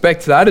 we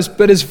expect that.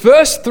 But as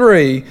verse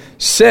 3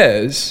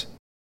 says,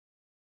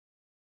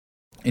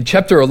 in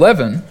chapter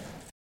 11,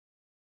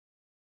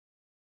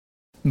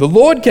 The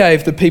Lord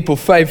gave the people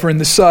favor in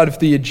the sight of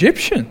the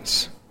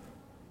Egyptians.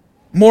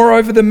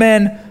 Moreover, the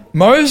man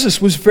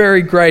Moses was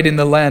very great in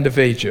the land of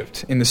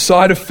Egypt, in the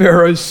sight of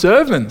Pharaoh's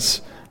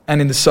servants,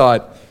 and in the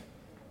sight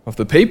of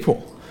the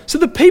people. So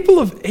the people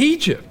of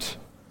Egypt,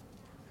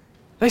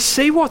 they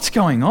see what's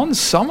going on,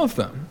 some of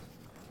them.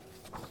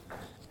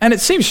 And it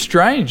seems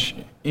strange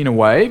in a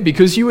way,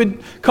 because you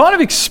would kind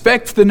of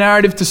expect the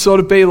narrative to sort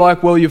of be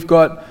like, well, you've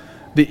got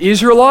the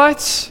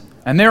Israelites,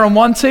 and they're on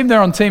one team,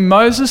 they're on Team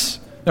Moses,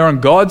 they're on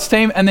God's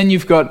team, and then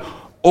you've got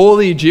all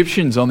the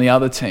Egyptians on the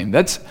other team.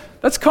 That's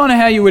kind of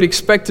how you would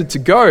expect it to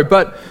go.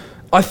 But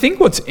I think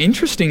what's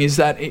interesting is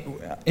that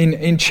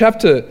in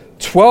chapter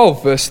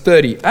 12, verse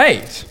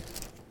 38,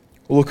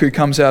 look who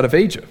comes out of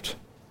Egypt.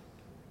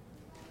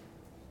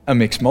 A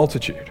mixed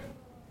multitude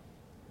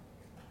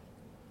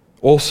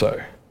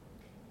also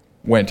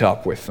went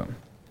up with them,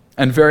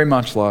 and very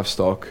much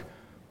livestock,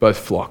 both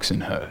flocks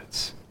and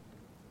herds.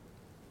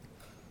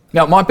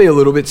 Now, it might be a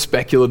little bit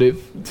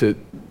speculative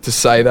to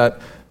say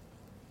that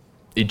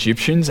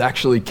Egyptians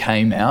actually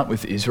came out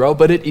with Israel,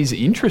 but it is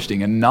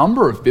interesting. A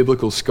number of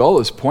biblical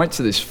scholars point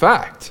to this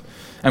fact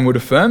and would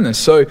affirm this.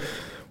 So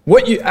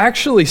what you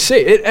actually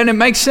see, and it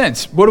makes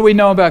sense. What do we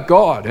know about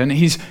God and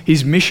his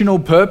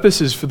missional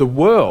purposes for the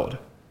world?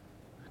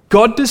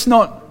 God does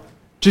not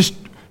just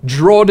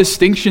draw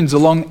distinctions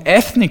along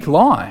ethnic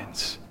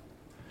lines.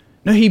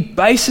 No, he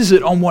bases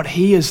it on what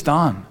he has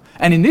done.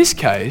 And in this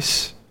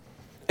case,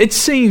 it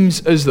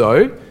seems as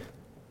though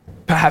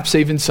perhaps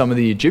even some of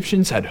the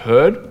Egyptians had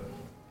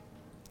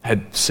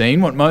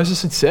seen what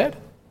Moses had said,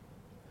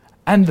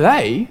 and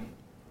they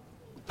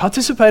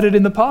participated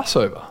in the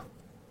Passover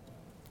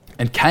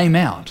and came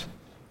out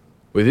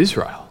with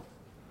Israel.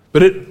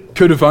 But it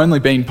could have only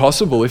been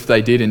possible if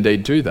they did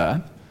indeed do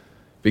that,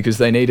 because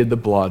they needed the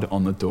blood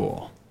on the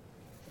door.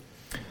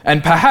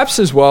 And perhaps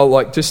as well,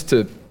 like just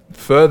to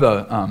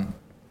further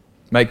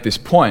make this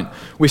point,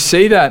 we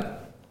see that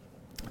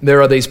there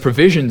are these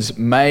provisions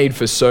made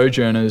for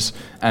sojourners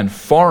and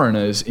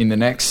foreigners in the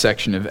next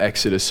section of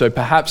Exodus. So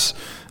perhaps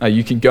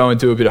you can go and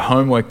do a bit of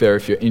homework there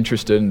if you're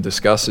interested and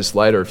discuss this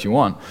later if you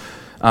want.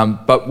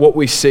 But what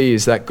we see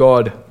is that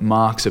God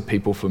marks a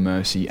people for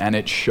mercy, and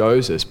it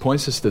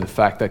points us to the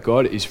fact that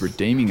God is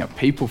redeeming a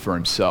people for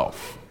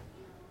himself.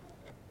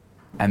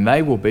 And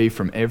they will be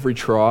from every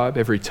tribe,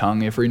 every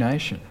tongue, every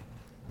nation.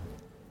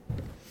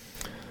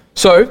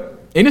 So,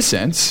 in a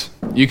sense,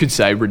 you could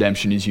say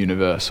redemption is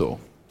universal.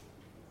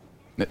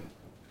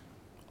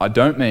 I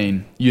don't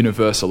mean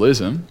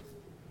universalism,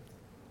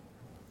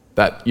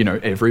 that,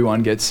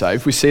 everyone gets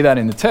saved. We see that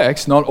in the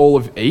text. Not all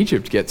of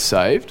Egypt gets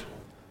saved.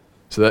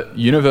 So that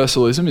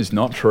universalism is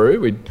not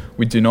true.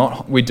 We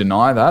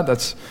deny that.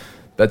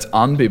 That's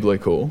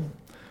unbiblical.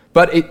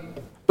 But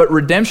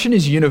redemption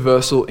is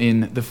universal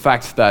in the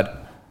fact that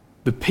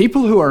the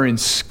people who are in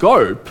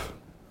scope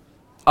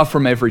are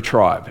from every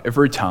tribe,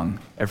 every tongue,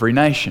 every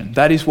nation.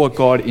 That is what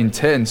God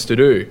intends to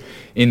do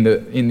in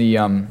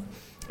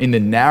the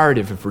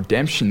narrative of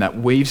redemption that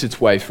weaves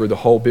its way through the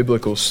whole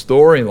biblical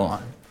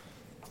storyline.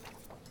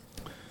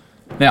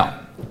 Now,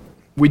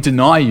 we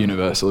deny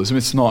universalism.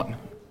 It's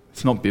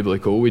not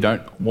biblical. We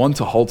don't want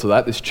to hold to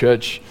that. This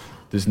church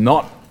does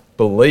not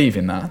believe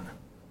in that.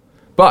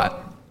 But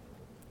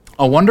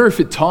I wonder if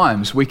at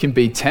times we can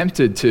be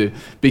tempted to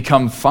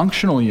become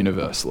functional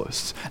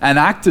universalists and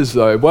act as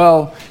though,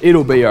 well,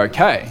 it'll be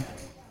okay.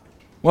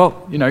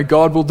 Well,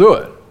 God will do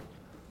it.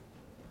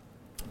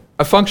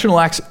 A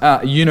functional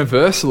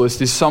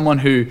universalist is someone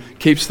who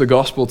keeps the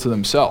gospel to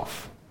themselves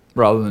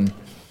rather than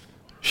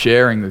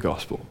sharing the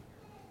gospel.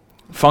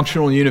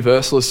 Functional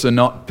universalists are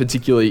not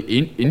particularly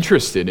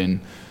interested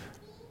in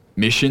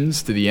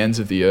missions to the ends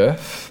of the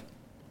earth.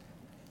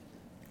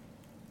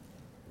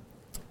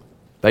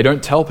 They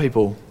don't tell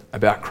people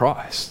about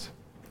Christ.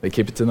 They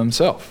keep it to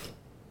themselves.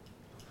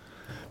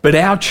 But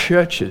our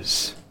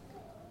churches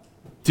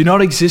do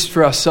not exist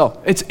for ourselves.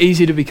 It's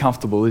easy to be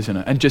comfortable, isn't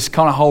it? And just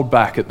kind of hold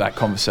back at that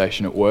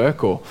conversation at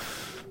work or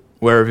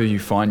wherever you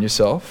find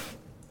yourself.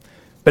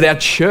 But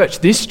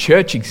this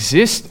church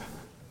exists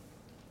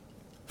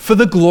for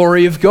the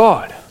glory of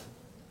God.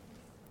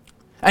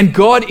 And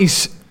God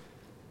is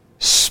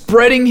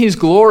spreading his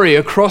glory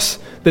across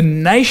the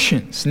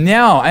nations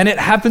now, and it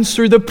happens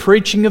through the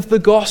preaching of the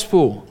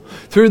gospel,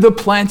 through the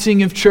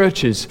planting of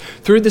churches,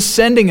 through the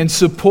sending and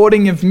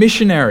supporting of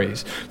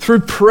missionaries,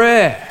 through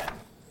prayer.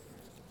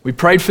 We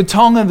prayed for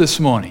Tonga this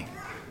morning.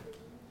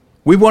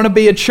 We want to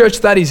be a church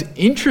that is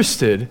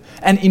interested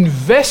and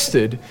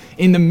invested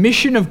in the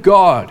mission of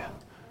God,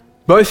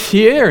 both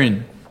here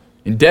in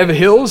Dever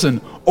Hills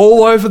and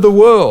all over the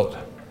world.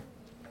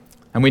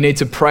 And we need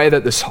to pray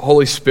that the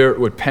Holy Spirit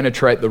would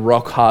penetrate the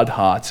rock-hard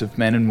hearts of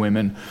men and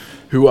women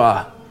who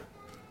are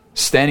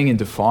standing in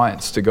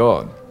defiance to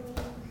God.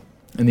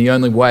 And the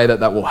only way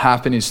that will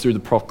happen is through the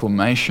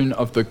proclamation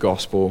of the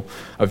gospel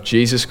of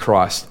Jesus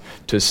Christ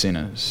to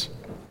sinners.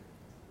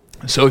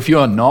 So if you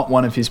are not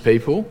one of his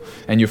people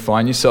and you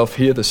find yourself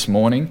here this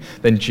morning,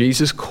 then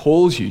Jesus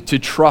calls you to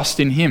trust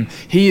in him.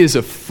 He is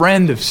a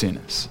friend of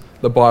sinners,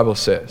 the Bible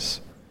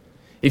says.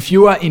 if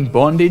you are in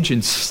bondage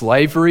and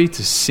slavery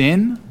to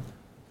sin,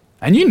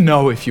 and you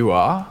know if you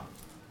are,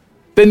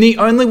 then the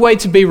only way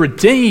to be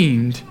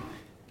redeemed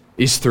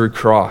is through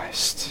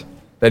Christ,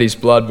 that his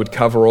blood would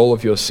cover all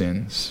of your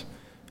sins,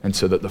 and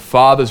so that the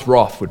Father's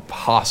wrath would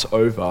pass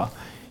over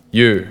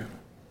you.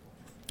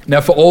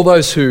 Now, for all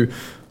those who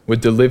were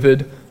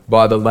delivered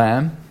by the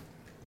Lamb,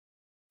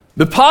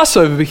 the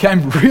Passover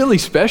became really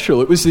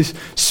special. It was this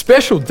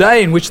special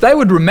day in which they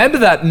would remember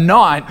that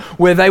night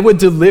where they were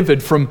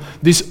delivered from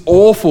this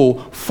awful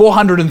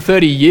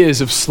 430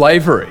 years of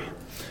slavery.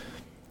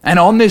 And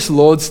on this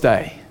Lord's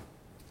Day,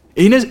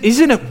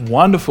 isn't it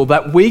wonderful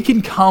that we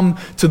can come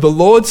to the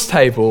Lord's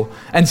table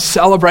and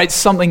celebrate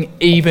something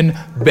even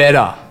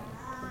better?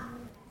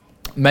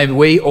 May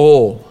we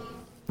all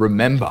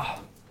remember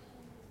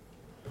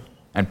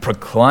and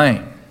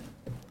proclaim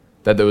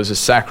that there was a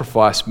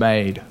sacrifice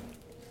made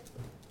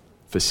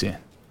for sin.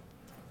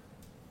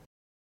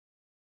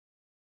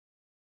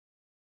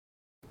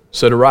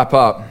 So to wrap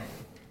up,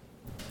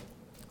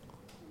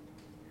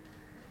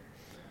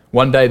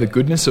 one day the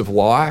goodness of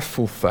life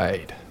will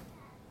fade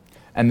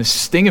and the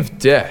sting of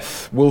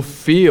death will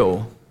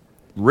feel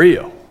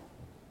real.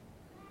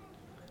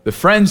 The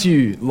friends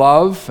you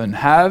love and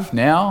have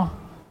now,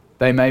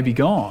 they may be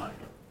gone.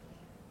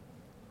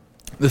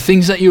 The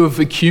things that you have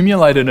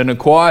accumulated and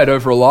acquired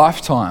over a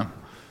lifetime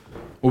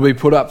will be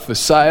put up for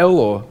sale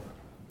or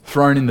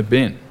thrown in the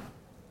bin.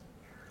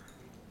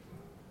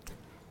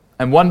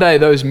 And one day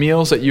those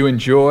meals that you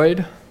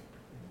enjoyed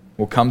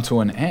will come to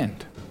an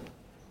end.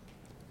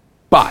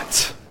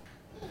 But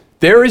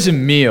there is a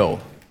meal,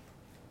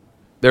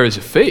 there is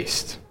a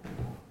feast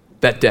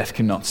that death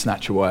cannot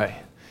snatch away.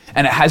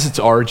 And it has its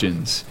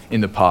origins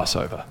in the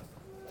Passover.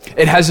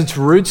 It has its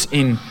roots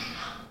in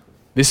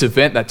this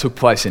event that took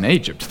place in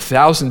Egypt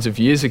thousands of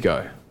years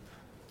ago.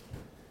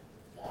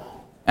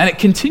 And it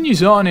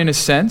continues on in a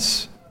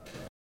sense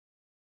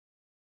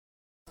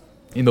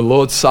in the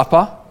Lord's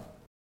Supper.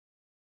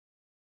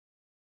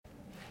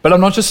 But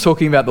I'm not just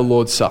talking about the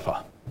Lord's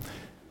Supper.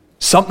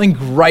 Something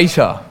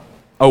greater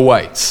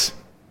awaits.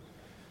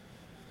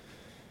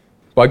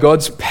 By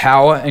God's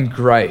power and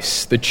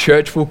grace, the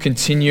church will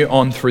continue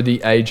on through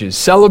the ages,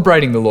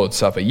 celebrating the Lord's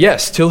Supper,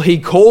 yes, till he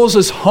calls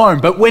us home.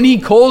 But when he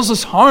calls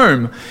us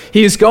home,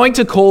 he is going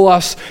to call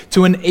us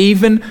to an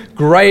even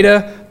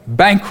greater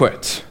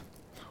banquet.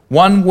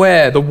 One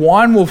where the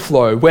wine will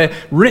flow, where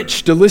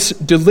rich,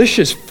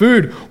 delicious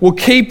food will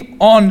keep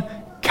on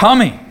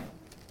coming.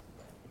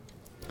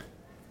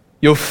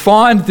 You'll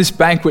find this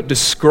banquet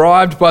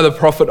described by the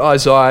prophet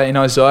Isaiah in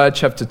Isaiah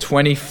chapter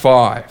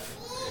 25.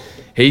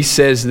 He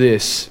says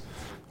this,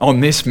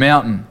 "On this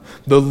mountain,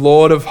 the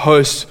Lord of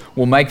hosts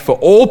will make for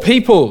all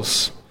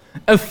peoples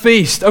a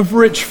feast of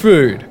rich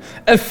food,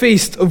 a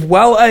feast of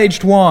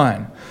well-aged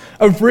wine,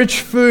 of rich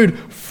food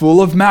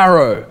full of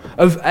marrow,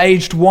 of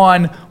aged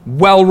wine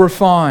well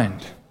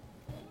refined.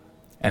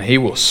 And he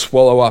will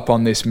swallow up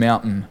on this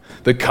mountain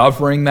the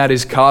covering that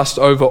is cast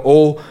over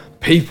all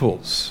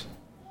peoples,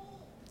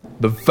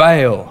 the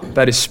veil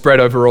that is spread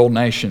over all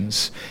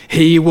nations.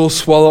 He will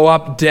swallow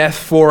up death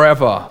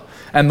forever.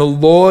 And the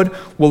Lord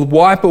will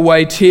wipe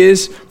away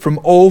tears from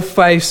all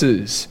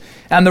faces,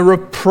 and the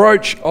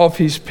reproach of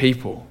his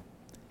people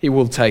he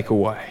will take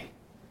away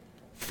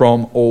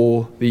from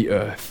all the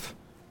earth.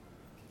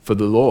 For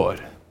the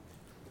Lord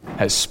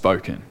has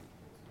spoken."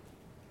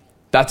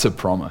 That's a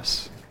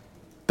promise.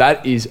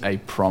 That is a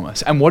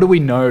promise. And what do we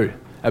know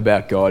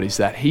about God is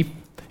that he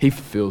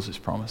fulfills his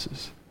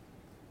promises.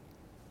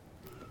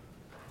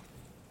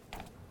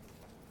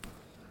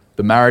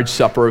 The marriage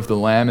supper of the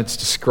Lamb, it's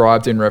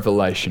described in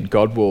Revelation.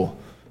 God will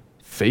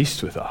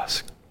feast with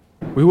us.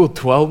 We will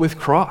dwell with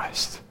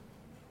Christ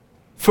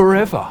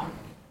forever,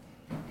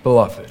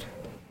 beloved.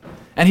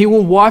 And he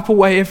will wipe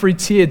away every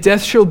tear.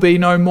 Death shall be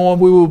no more.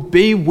 We will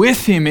be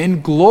with him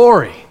in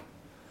glory.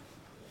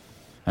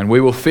 And we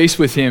will feast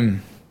with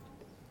him.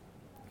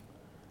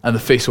 And the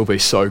feast will be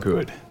so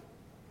good.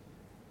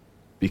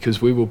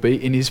 Because we will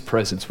be in his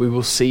presence. We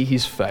will see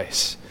his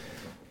face.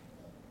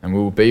 And we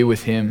will be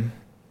with him.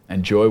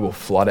 And joy will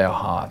flood our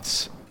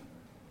hearts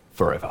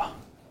forever.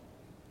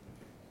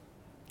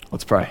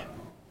 Let's pray.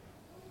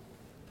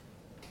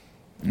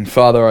 And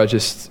Father, I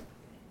just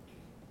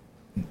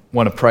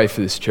want to pray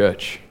for this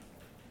church,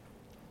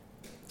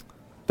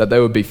 that they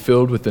would be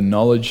filled with the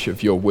knowledge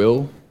of your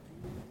will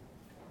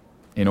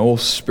in all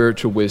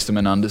spiritual wisdom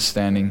and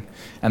understanding,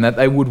 and that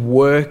they would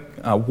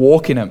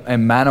walk in a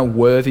manner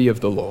worthy of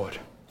the Lord,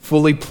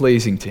 fully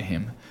pleasing to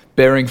him,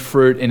 bearing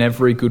fruit in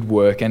every good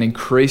work and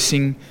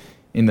increasing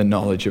in the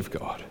knowledge of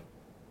God.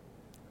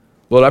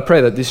 Lord, I pray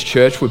that this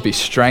church would be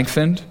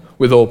strengthened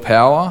with all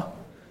power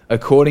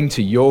according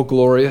to your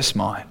glorious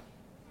might.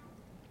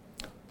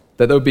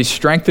 That they would be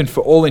strengthened for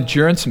all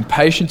endurance and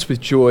patience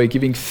with joy,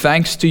 giving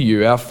thanks to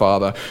you, our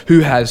Father, who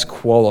has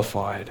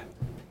qualified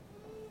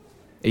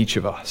each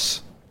of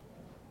us,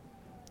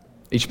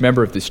 each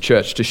member of this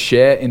church, to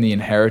share in the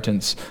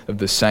inheritance of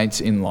the saints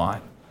in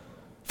light.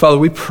 Father,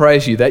 we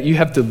praise you that you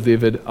have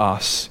delivered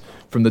us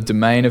from the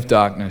domain of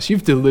darkness.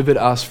 You've delivered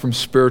us from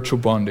spiritual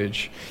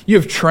bondage. You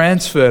have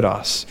transferred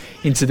us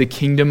into the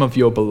kingdom of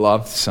your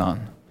beloved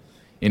Son,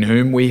 in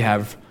whom we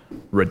have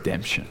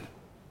redemption,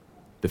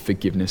 the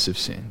forgiveness of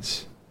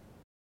sins.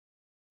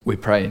 We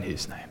pray in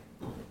his name.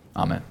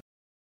 Amen.